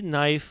 Any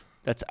knife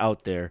that's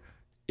out there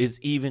is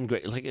even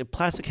great. Like a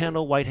plastic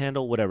handle, white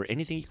handle, whatever.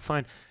 Anything you can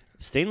find.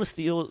 Stainless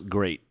steel,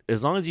 great.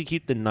 As long as you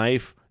keep the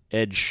knife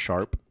edge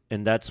sharp,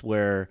 and that's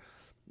where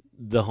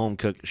the home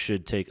cook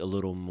should take a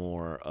little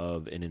more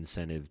of an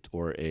incentive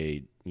or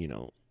a,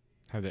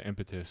 have the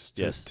impetus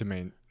to, Yes. to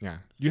main. Yeah,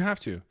 you have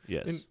to.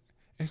 yes. And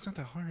it's not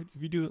that hard.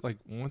 If you do it like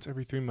once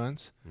every 3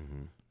 months,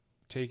 Mm-hmm.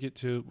 take it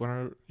to one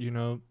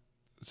of,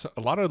 so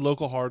a lot of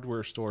local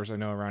hardware stores I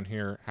know around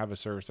here have a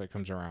service that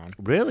comes around.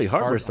 Really?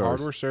 Hardware stores?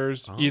 Hardware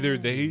stores, either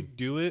they Oh.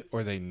 do it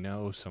or they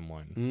know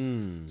someone.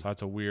 Mm. So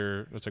that's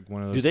like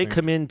one of those Do they things.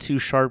 come in to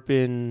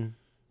sharpen,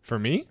 For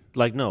me?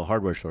 like, no,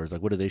 hardware stores,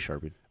 like, what do they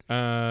sharpen?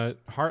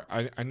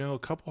 I know a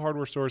couple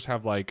hardware stores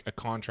have like a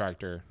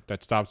contractor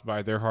that stops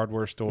by their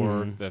hardware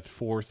store Mhm. the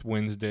fourth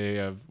Wednesday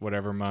of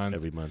whatever month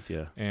Every month,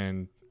 yeah.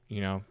 and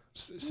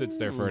sits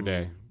there for a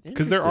day. Mm,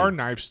 Because there are interesting.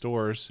 knife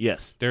stores.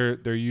 Yes. They're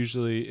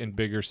usually in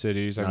bigger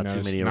cities. I've Not too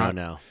noticed. many around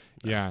now.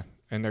 Yeah,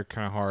 and they're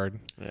kind of hard.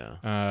 Yeah.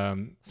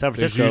 there's San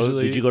Francisco,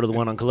 usually- did you go to the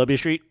one on Columbia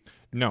Street?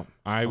 No,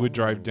 I would Oh.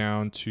 drive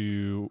down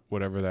to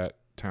whatever that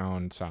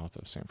town south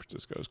of San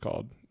Francisco is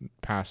called,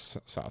 past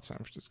South San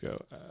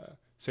Francisco,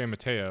 San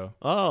Mateo,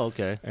 Oh,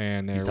 okay.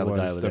 and Used there to have a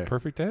guy was over the there.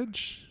 Perfect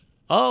Edge.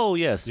 Oh,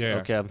 yes. Yeah.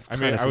 Okay, I'm I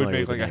kind mean, of I would familiar make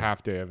with like the a name.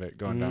 half day of it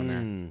going down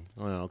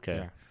there. Oh, okay.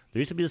 Yeah. There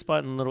used to be a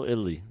spot in Little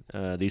Italy.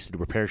 They used to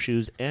repair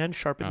shoes and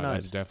sharpen That's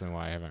knives. definitely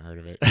why I haven't heard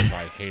of it. 'Cause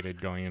I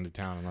hated going into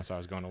town unless I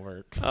was going to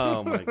work.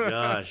 Oh, my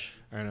gosh.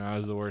 I know I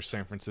was the worst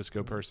San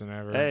Francisco person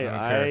ever. Hey, I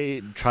don't care.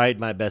 I tried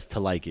my best to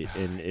like it,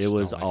 and it Just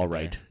was don't like all it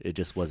right. there. It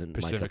just wasn't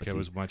my cup of Pacifica tea.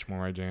 was much more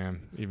my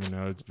jam, even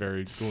though it's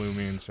very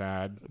gloomy and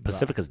sad. but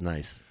Pacifica's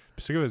nice.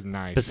 Pacifica was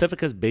nice.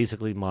 Pacifica's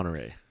basically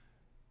Monterey.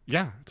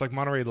 Yeah, it's like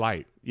Monterey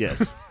Light.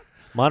 Yes.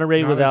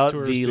 Monterey Not as without the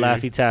touristy.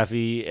 Laffy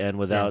Taffy and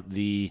without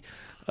the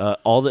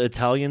all the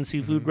Italian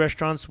seafood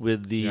restaurants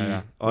with the Yeah, yeah.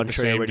 With the entree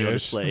same already on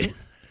dish. display.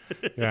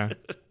 Yeah,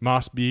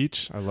 Moss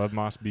Beach. I love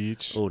Moss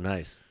Beach. Oh,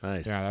 nice.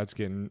 Nice. Yeah, that's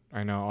getting.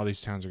 I know all these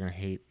towns are gonna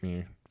hate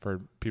me for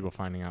people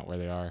finding out where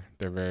they are.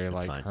 They're very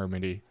That's like fine.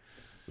 hermity.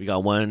 We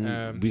got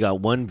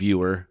one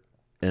viewer,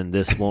 and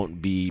this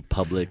won't be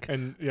public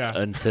And yeah,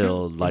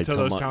 until like until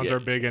those tomorrow. towns Yeah, are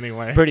big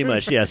anyway. pretty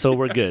much, yeah. So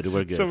we're good.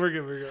 We're good. So we're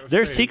good. We're good.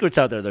 There's Same. secrets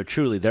out there, though.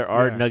 Truly, there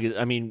are Yeah. nuggets.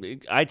 I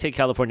mean, I take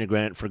California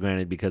for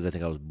granted because I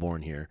think I was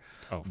born here.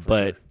 Oh, for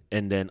But sure.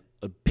 and then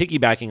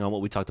piggybacking on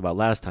what we talked about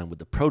last time with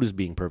the produce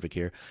being perfect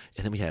here,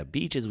 and then we have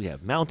beaches, we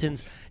have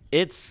mountains.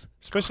 It's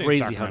Especially in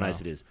crazy how Sacramento.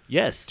 nice it is.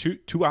 Yes.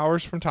 2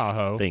 hours from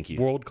Tahoe. Thank you.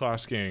 World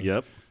class skiing.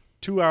 Yep.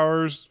 2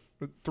 hours,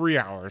 3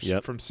 hours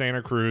Yep. from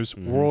Santa Cruz.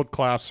 Mhm. World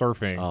class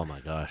surfing. Oh my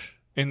gosh.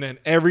 And then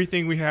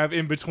everything we have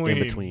in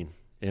between.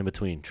 In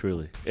between,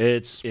 truly,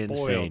 it's Spoiled,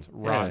 insane.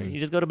 rotten. Yeah, you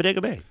just go to Bodega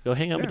Bay. Go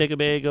hang out Yeah. Bodega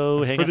Bay.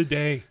 Go hang for out the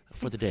day.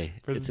 for the day.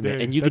 For It's the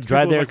day. and you That's could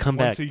drive people's, there, like, come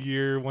once back. a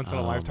year, once in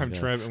a Oh, my lifetime God.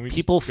 trip, and we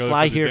People just go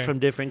fly for the here day. from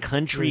different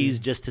countries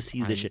Mm. just to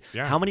see this shit.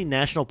 yeah. How many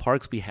national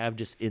parks we have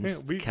just in Yeah,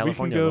 we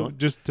California can go alone?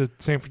 just to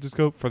San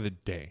Francisco for the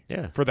day.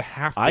 Yeah. For the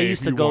half day. I if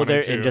used to you go wanted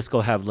there to. and just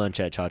go have lunch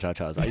at Cha Cha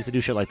Cha's. I used to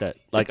do shit like that.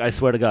 Like, I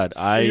swear to God.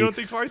 You don't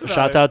think twice about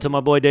Shouts it. out to my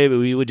boy David.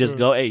 We would just Yeah.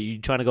 go, hey, you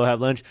trying to go have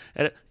lunch?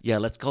 And, yeah,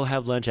 let's go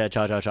have lunch at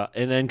Cha Cha Cha.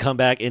 And then come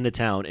back into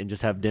town and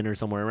just have dinner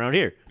somewhere around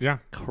here. Yeah.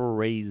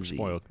 Crazy.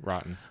 Spoiled.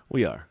 Rotten.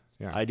 We are.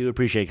 Yeah. I do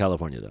appreciate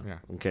California, though. Yeah.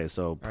 Okay,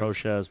 so pro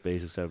chefs,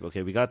 basic stuff.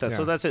 Okay, we got that. So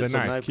Yeah. that's it. The So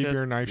knife. Keep good?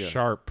 your knife Yeah.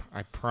 sharp.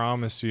 I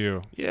promise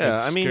you. Yeah,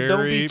 It's I mean, don't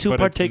be scary, too but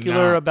it's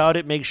particular not. about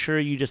it. Make sure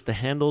you just the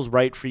handle's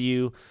right for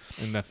you.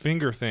 And the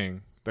finger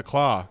thing. The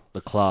claw.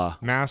 The claw.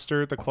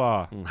 Master the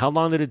claw. How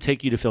long did it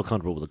take you to feel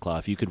comfortable with the claw,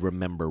 if you could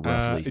remember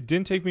roughly? It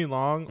didn't take me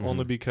long,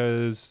 only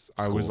because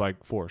I was School.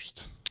 like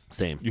forced.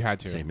 Same. You had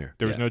to. Same here.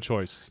 There was Yeah. no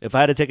choice. If I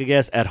had to take a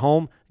guess, at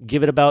home,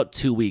 give it about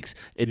 2 weeks.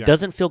 It Yeah.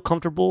 doesn't feel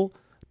comfortable,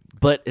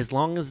 but as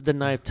long as the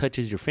knife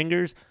touches your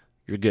fingers,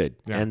 you're good.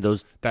 Yeah. And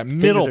those, That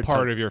Fingers middle are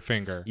part tough. of your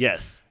finger.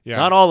 yes, Yeah.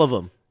 not all of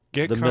them.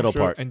 Get the middle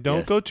comfortable part. and don't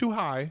Yes. go too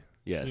high.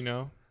 Yes. You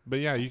know. But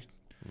yeah, you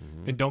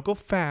Mhm. and don't go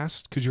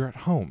fast because you're at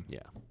home. Yeah.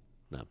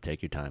 No,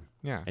 take your time.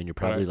 Yeah. And you're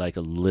But I- probably like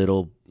a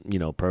little,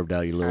 perved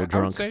out. You're a little I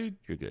drunk. would say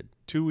You're good.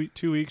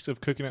 2 weeks of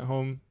cooking at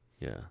home.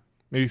 Yeah.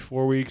 Maybe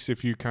 4 weeks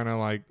if you kind of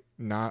like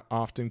not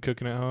often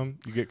cooking at home.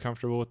 You get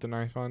comfortable with the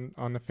knife on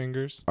the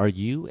fingers. Are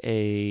you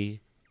a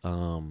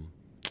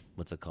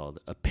what's it called?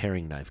 A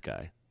paring knife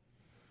guy?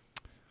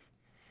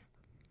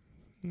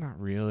 Not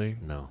really.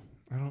 No,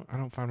 I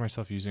don't find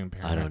myself using a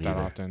paring I knife don't that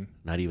either. often.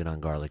 not even on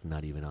garlic.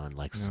 Not even on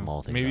like No.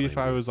 small things. Maybe don't if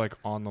I even- was like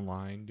on the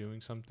line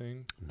doing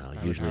something. No, I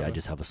would usually have I a-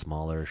 just have a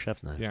smaller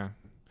chef's knife. Yeah.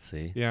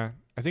 See, Yeah.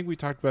 I think we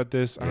talked about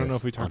this. I don't know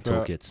Yes, if we talked on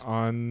about toolkits.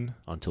 on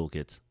on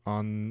toolkits.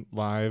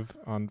 live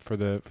for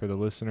the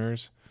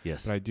listeners.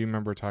 Yes. But I do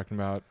remember talking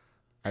about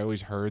I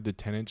always heard the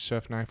 10-inch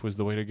chef knife was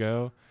the way to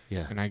go,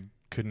 Yeah. and I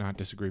could not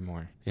disagree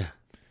more. Yeah.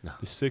 No.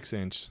 The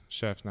 6-inch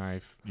chef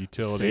knife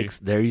utility.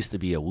 There used to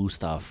be a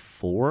Wusthof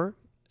 4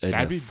 and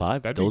That'd a be-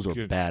 5. that'd be Those were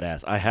good.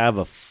 badass. I have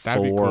a 4,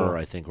 That'd be cool.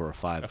 I think, or a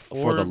 5 A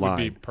 4 for the would line.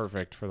 be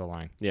perfect for the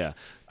line. Yeah,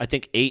 I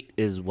think 8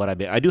 is what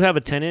I do have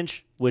a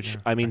 10-inch, which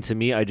Yeah. I mean to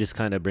me, I just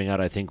kind of bring out.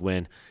 I think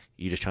when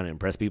you're just trying to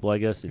impress people, I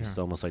guess it's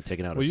Yeah. almost like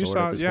taking out Well, a you sword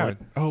saw, at this yeah.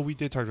 point. Oh, we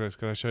did talk about this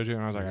because I showed you,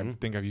 and I was like, I Mhm.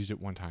 think I've used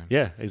it one time.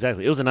 Yeah,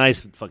 exactly. It was a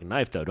nice fucking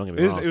knife, though. Don't get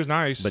me wrong. It was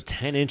nice. But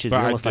 10 inches, But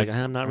you're I almost did- like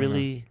I'm not I don't know.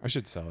 really. I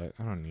should sell it.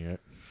 I don't need it.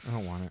 I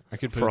don't want it. I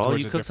could put For it all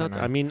towards you a cooks out different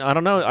there, I knife. mean, I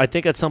don't know. I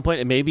think at some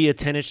point maybe a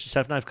 10-inch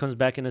chef knife comes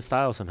back into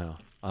style somehow.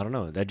 I don't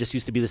know. That just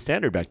used to be the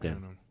standard back I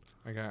don't then.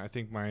 know. I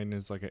think mine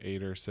is like an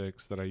 8 or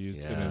 6 that I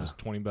used, and it Yeah. was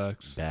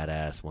 $20,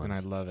 Badass ones. and I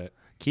love it.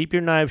 Keep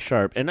your knife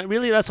sharp, and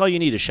really, that's all you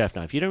need, a chef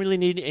knife. You don't really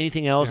need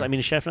anything else. Yeah. I mean,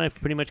 a chef knife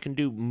pretty much can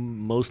do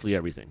mostly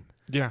everything.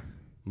 Yeah,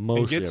 Mostly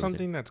and get everything.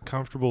 something that's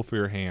comfortable for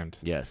your hand.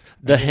 Yes,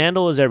 the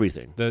handle is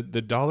everything. The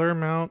dollar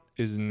amount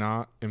is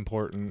not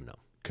important No.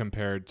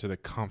 compared to the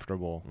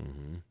comfortable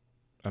Hmm.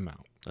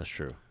 amount. That's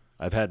true.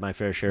 I've had my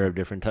fair share of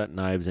different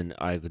knives, and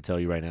I could tell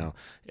you right now,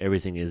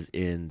 everything is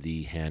in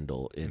the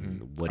handle,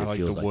 in what I it like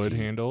feels the like. wood to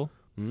you. handle,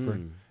 Mm,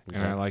 and I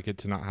okay. like it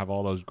to not have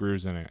all those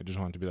grooves in it. I just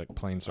want it to be like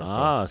plain circle.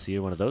 Ah, so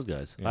you're one of those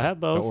guys. Yeah. I have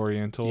The both.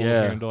 Oriental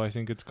Yeah. handle, I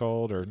think it's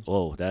called, or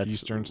Oh, that's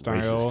Eastern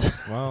racist. style.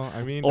 Well,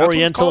 I mean, that's what it's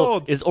Oriental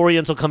called. is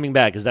Oriental coming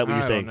back? Is that what I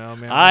you're don't saying? know,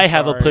 man. I I'm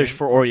have a sorry. push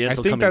for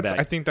Oriental coming back.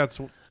 I think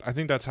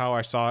that's how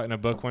I saw it in a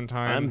book one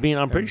time. I'm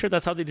pretty and- sure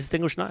that's how they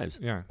distinguish knives.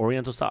 Yeah.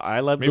 Oriental style.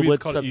 I love Maybe the wood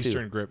it's called stuff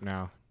Eastern too. grip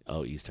now.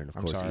 Oh, Eastern, of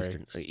I'm course. sorry.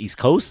 Eastern, East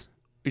Coast.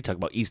 You talk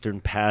about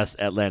Eastern past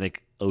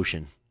Atlantic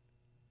Ocean.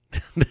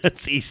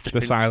 That's Eastern.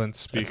 The silence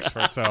speaks for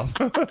itself.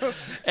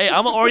 Hey,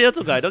 I'm an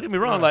Oriental guy. Don't get me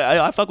wrong. Yeah. Like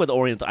I fuck with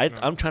Oriental.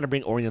 I'm trying to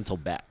bring Oriental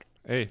back.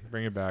 Hey,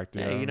 bring it back,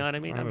 dude. Hey, you know what I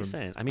mean? I'm don't- just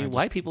saying. I I mean, just-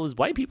 white people is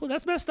white people.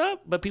 That's messed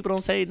up. But people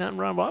don't say nothing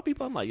wrong with white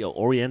people. I'm like, yo,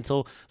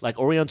 Oriental, like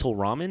Oriental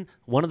ramen,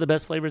 one of the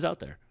best flavors out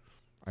there.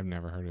 I've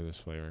never heard of this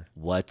flavor.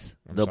 What?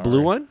 I'm The sorry.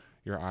 blue one?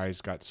 Your eyes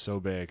got so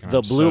big. and The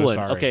I'm blue so one.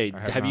 sorry. Okay.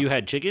 I Have not- you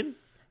had chicken?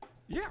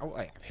 Yeah, well,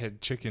 I've had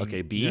chicken.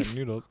 Okay, beef? Yeah,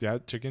 noodle. Yeah,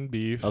 chicken,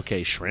 beef,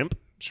 Okay, shrimp.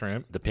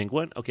 shrimp. The pink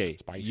one. Okay.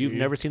 Spicy. You've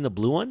never seen the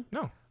blue one?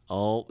 No,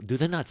 Oh, do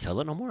they not sell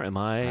it no more? Am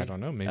I? I don't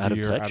know. Maybe out of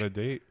you're touch? out of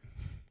date.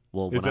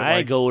 Well, Is when it I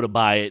like- go to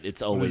buy it, it's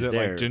What always is it,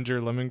 there. like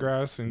ginger,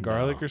 lemongrass, and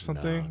garlic No, or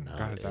something? No,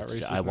 God, is that it's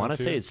racist? I now, want to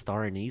too? say it's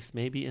star anise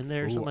maybe in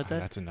there or Ooh, something like that.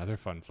 That's another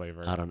fun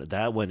flavor. I don't know.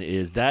 That one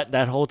is that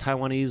whole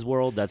Taiwanese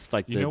world. That's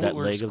like You know that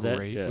what works leg of that.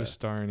 great Yeah. with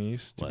star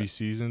anise to be What?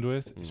 seasoned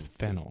with is Mm.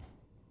 fennel.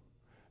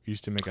 We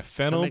used to make a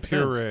fennel makes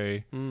sense.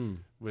 puree Mm.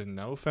 with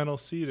no fennel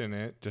seed in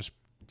it, just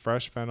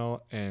fresh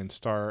fennel and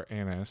star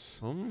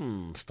anise.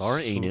 Star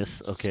Sl-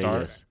 anise. Okay. Star,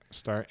 Yes.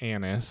 star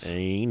anise.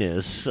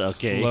 Anus.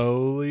 Okay.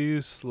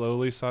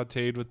 Slowly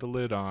sauteed with the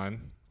lid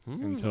on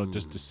until it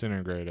just Mm.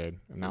 disintegrated,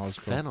 and that was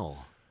cool.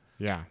 fennel.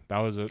 Yeah, that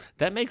was it.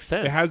 That makes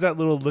sense. It has that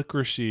little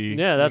licoricey.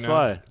 Yeah, that's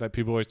why. that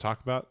people always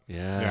talk about.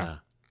 Yeah.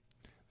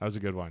 That was a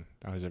good one.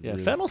 That was a Yeah.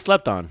 really, Fennel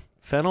slept on.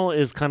 Fennel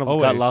is kind of got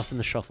Always. lost in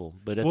the shuffle,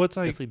 but it's, Well, it's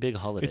like- definitely a big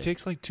holiday. It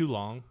takes like too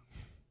long.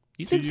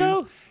 you to think use.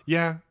 so?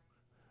 Yeah,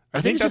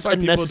 I think it's that's just why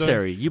people don't-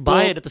 unnecessary. You buy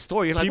Well, it at the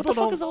store. You're like, what the people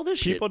fuck don't- is all this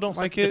shit? People don't It's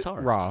like a it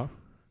guitar. raw,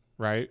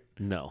 right?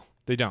 No.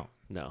 They don't.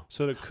 No.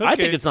 So to cook I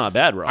think it, it's not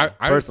bad raw,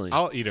 personally.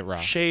 I'll eat it raw.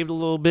 Shaved a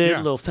little bit, Yeah.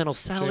 little fennel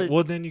salad.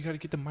 Well, then you got to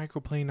get the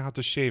microplane out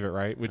to shave it,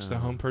 right? Which the Oh,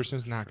 home person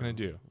is not going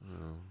to do.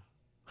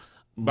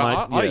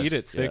 But My- I'll yes, eat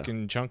it thick yeah.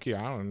 and chunky.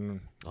 I don't know.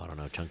 I don't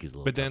know. Chunky's a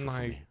little But then, tougher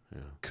for like, me.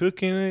 Yeah.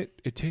 Cooking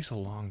it takes a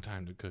long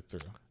time to cook through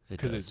It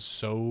because does. it's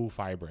so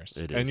fibrous.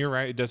 It And is. you're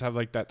right; it does have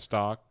like that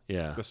stalk,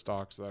 Yeah. the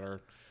stalks that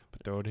are.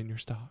 But throw it in your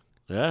stock.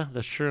 Yeah,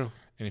 that's true.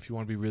 And if you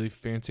want to be really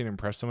fancy and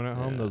impress someone at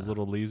home, those Yeah.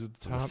 little leaves at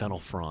the The top, fennel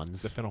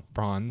fronds. the fennel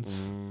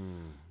fronds,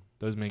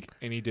 those make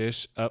any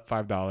dish up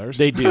 $5.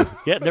 They do.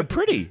 Yeah, they're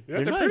pretty. Yeah,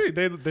 they're nice. pretty.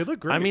 They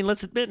look great. I mean,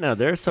 let's admit now,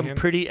 there's some And-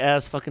 pretty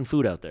ass fucking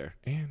food out there.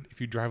 and if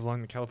you drive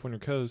along the California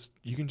coast,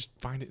 you can just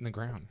find it in the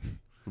ground.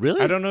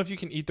 Really? I don't know if you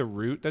can eat the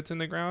root that's in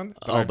the ground,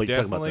 but Oh, I've but you're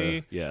talking about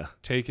definitely the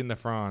taken the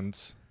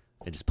fronds.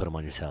 and just put them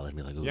on your salad and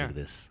be like, oh, Yeah. look at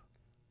this.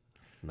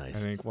 Nice. I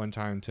think one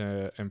time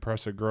to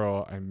impress a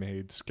girl, I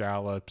made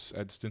scallops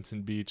at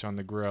Stinson Beach on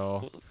the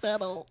grill,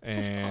 Fennel.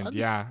 and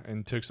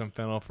and took some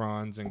fennel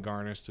fronds and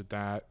garnished with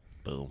that.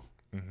 Boom.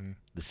 Hmm.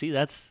 See,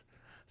 that's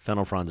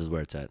fennel fronds is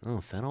where it's at. Oh,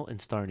 fennel and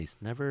star anise.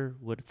 Never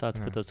would have thought to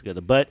Yeah. put those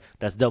together, but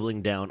that's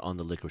doubling down on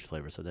the licorice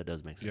flavor, so that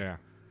does make sense. Yeah,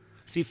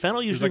 See,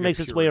 fennel usually like a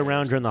makes its way puree or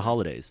around during the something.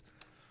 holidays.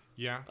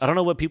 yeah. I don't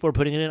know what people are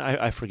putting it in.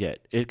 I forget.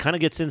 It kind of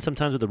gets in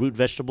sometimes with the root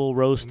vegetable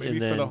roast, Maybe and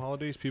for then the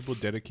holidays, people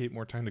dedicate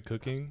more time to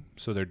cooking,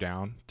 so they're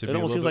down to be it a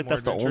almost little seems bit like more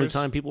that's the only adventurous.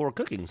 time people are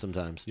cooking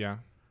sometimes. Yeah,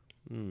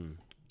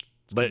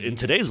 But in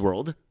today's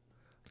world,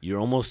 you're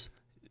almost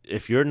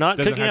if you're not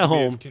doesn't cooking have at to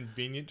be as home,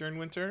 convenient during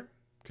winter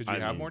because you I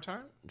have mean, more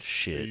time. Or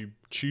shit. you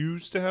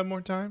choose to have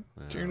more time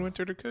during Yeah.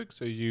 winter to cook,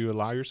 so you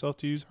allow yourself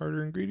to use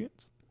harder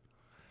ingredients.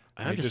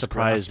 I'm You're just just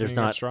surprised there's grasping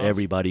at not straws?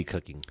 everybody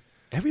cooking.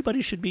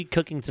 Everybody should be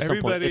cooking to some point.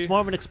 Everybody- It's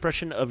more of an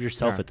expression of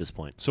yourself Yeah. at this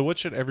point. So what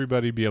should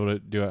everybody be able to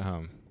do at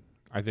home?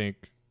 I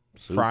think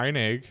fry an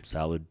egg.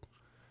 Salad.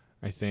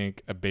 I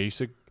think a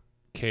basic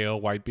kale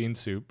white bean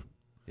soup.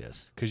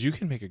 Yes. Because you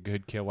can make a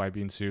good kale white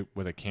bean soup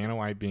with a can of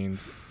white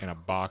beans and a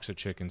box of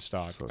chicken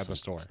stock at the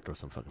store. Throw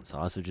some fucking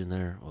sausage in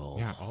there. Oh.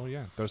 Yeah. Oh,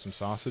 yeah. Throw some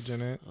sausage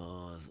in it.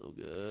 Oh, so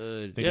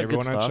good. I think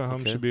everyone at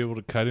home should be able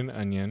to cut an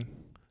onion.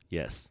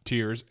 Yes.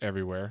 Tears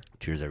everywhere.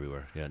 Tears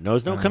everywhere. Yeah. No,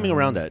 there's no coming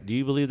around that. Do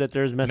you believe that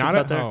there's methods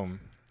out there? Not at home.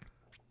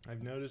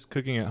 I've noticed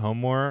cooking at home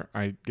more.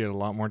 I get a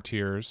lot more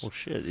tears. Well,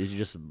 shit. You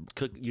just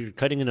you're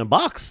cutting in a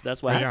box.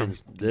 That's what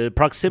happens. The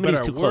proximity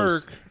is too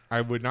close. I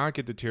would not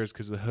get the tears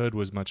because the hood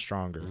was much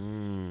stronger.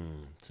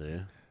 See?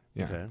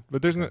 Yeah. Okay.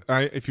 But there's no,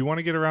 if you want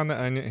to get around the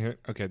onion, here,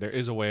 okay, there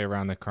is a way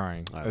around the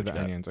crying of the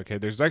onions. Okay,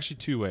 there's actually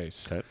 2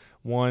 ways. Okay.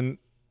 One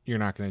you're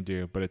not going to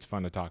do, but it's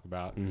fun to talk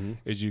about,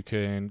 is you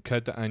can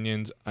cut the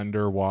onions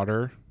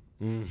underwater.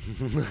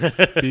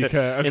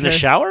 Because in the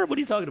shower? What are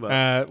you talking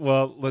about?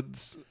 Well,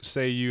 let's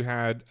say you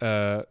had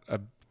a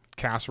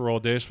casserole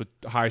dish with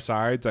high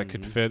sides that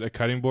could fit a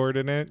cutting board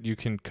in it. You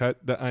can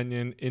cut the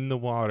onion in the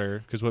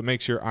water because what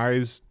makes your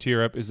eyes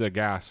tear up is the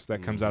gas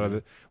that comes out of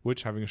it,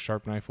 which having a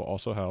sharp knife will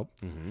also help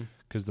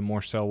because the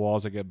more cell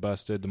walls that get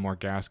busted, the more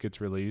gas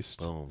gets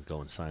released. Oh,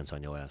 going science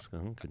on your ass.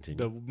 Continue.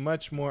 The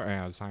much more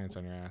science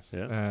on your ass.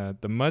 Yeah.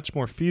 The much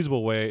more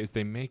feasible way is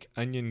they make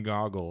onion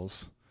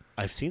goggles.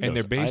 I've seen and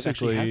those. They're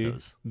basically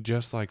those.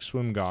 just like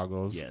swim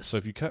goggles. Yes. So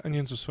if you cut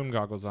onions with swim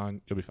goggles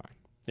on, you'll be fine.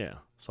 Yeah.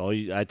 So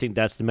I think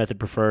that's the method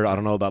preferred. I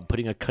don't know about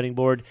putting a cutting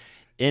board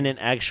in an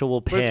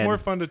actual pan. But it's more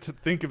fun to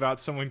think about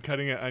someone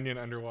cutting an onion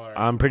underwater.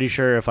 I'm pretty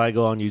sure if I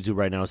go on YouTube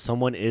right now,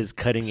 someone is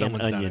cutting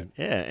Someone's an done onion.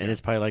 Yeah, and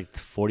it's probably like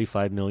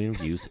 45 million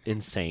views.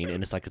 Insane.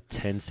 And it's like a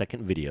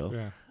 10-second video.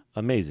 Yeah.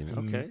 Amazing.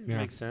 Okay. Yeah.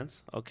 Makes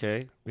sense.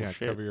 Okay. Well, Yeah,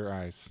 shit. cover your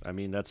eyes. I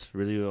mean, that's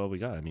really all we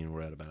got. I mean,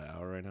 we're at about an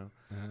hour right now.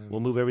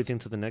 We'll move everything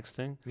to the next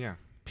thing. Yeah.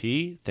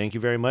 P, thank you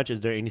very much.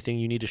 Is there anything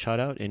you need to shout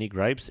out? Any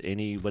gripes?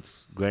 Any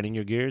what's grinding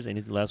your gears?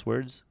 Any last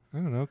words? I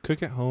don't know.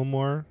 Cook at home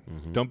more.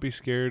 Don't be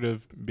scared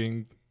of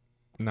being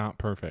not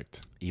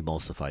perfect.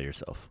 Emulsify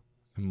yourself.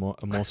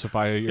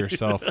 Emulsify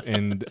yourself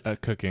in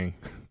cooking.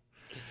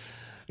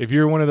 If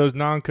you're one of those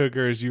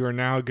non-cookers, you are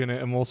now going to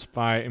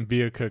emulsify and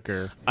be a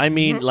cooker. I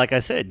mean, like I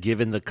said,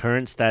 given the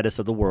current status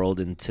of the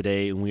world and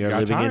today we are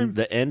living in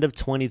the end of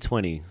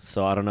 2020,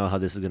 so I don't know how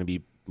this is going to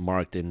be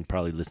marked, and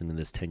probably listening to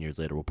this 10 years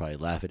later we'll probably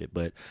laugh at it,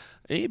 but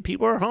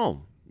people are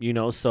home,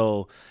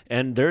 so,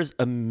 and there's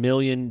a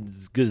million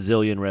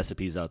gazillion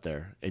recipes out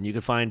there, and you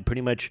can find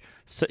pretty much,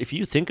 so if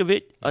you think of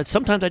it,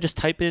 sometimes I just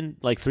type in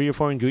like 3 or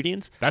 4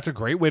 ingredients. That's a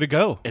great way to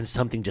go. And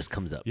something just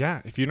comes up.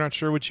 Yeah, if you're not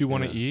sure what you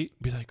want to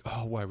eat, be like,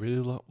 oh, well, I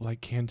really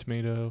like canned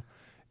tomato,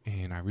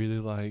 and I really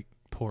like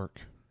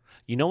pork.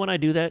 When I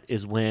do that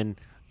is when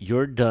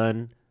you're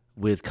done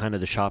with kind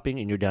of the shopping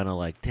and you're down to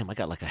like, damn, I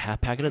got like a half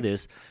packet of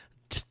this.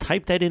 Just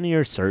type that into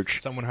your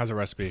search. Someone has a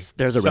recipe.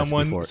 There's a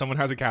recipe for it. Someone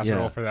has a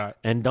casserole for that.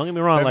 And don't get me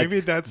wrong,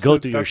 maybe that's go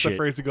through your that's shit. the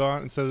phrase to go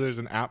on. Instead of there's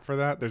an app for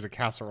that, there's a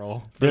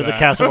casserole. There's a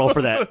casserole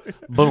for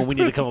that. Boom, we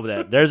need to come up with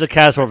that. There's a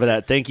casserole for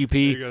that. Thank you,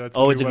 P. There you go. That's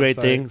Always the a new great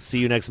website. thing. See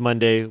you next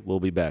Monday. We'll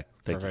be back.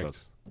 Thank you,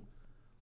 folks.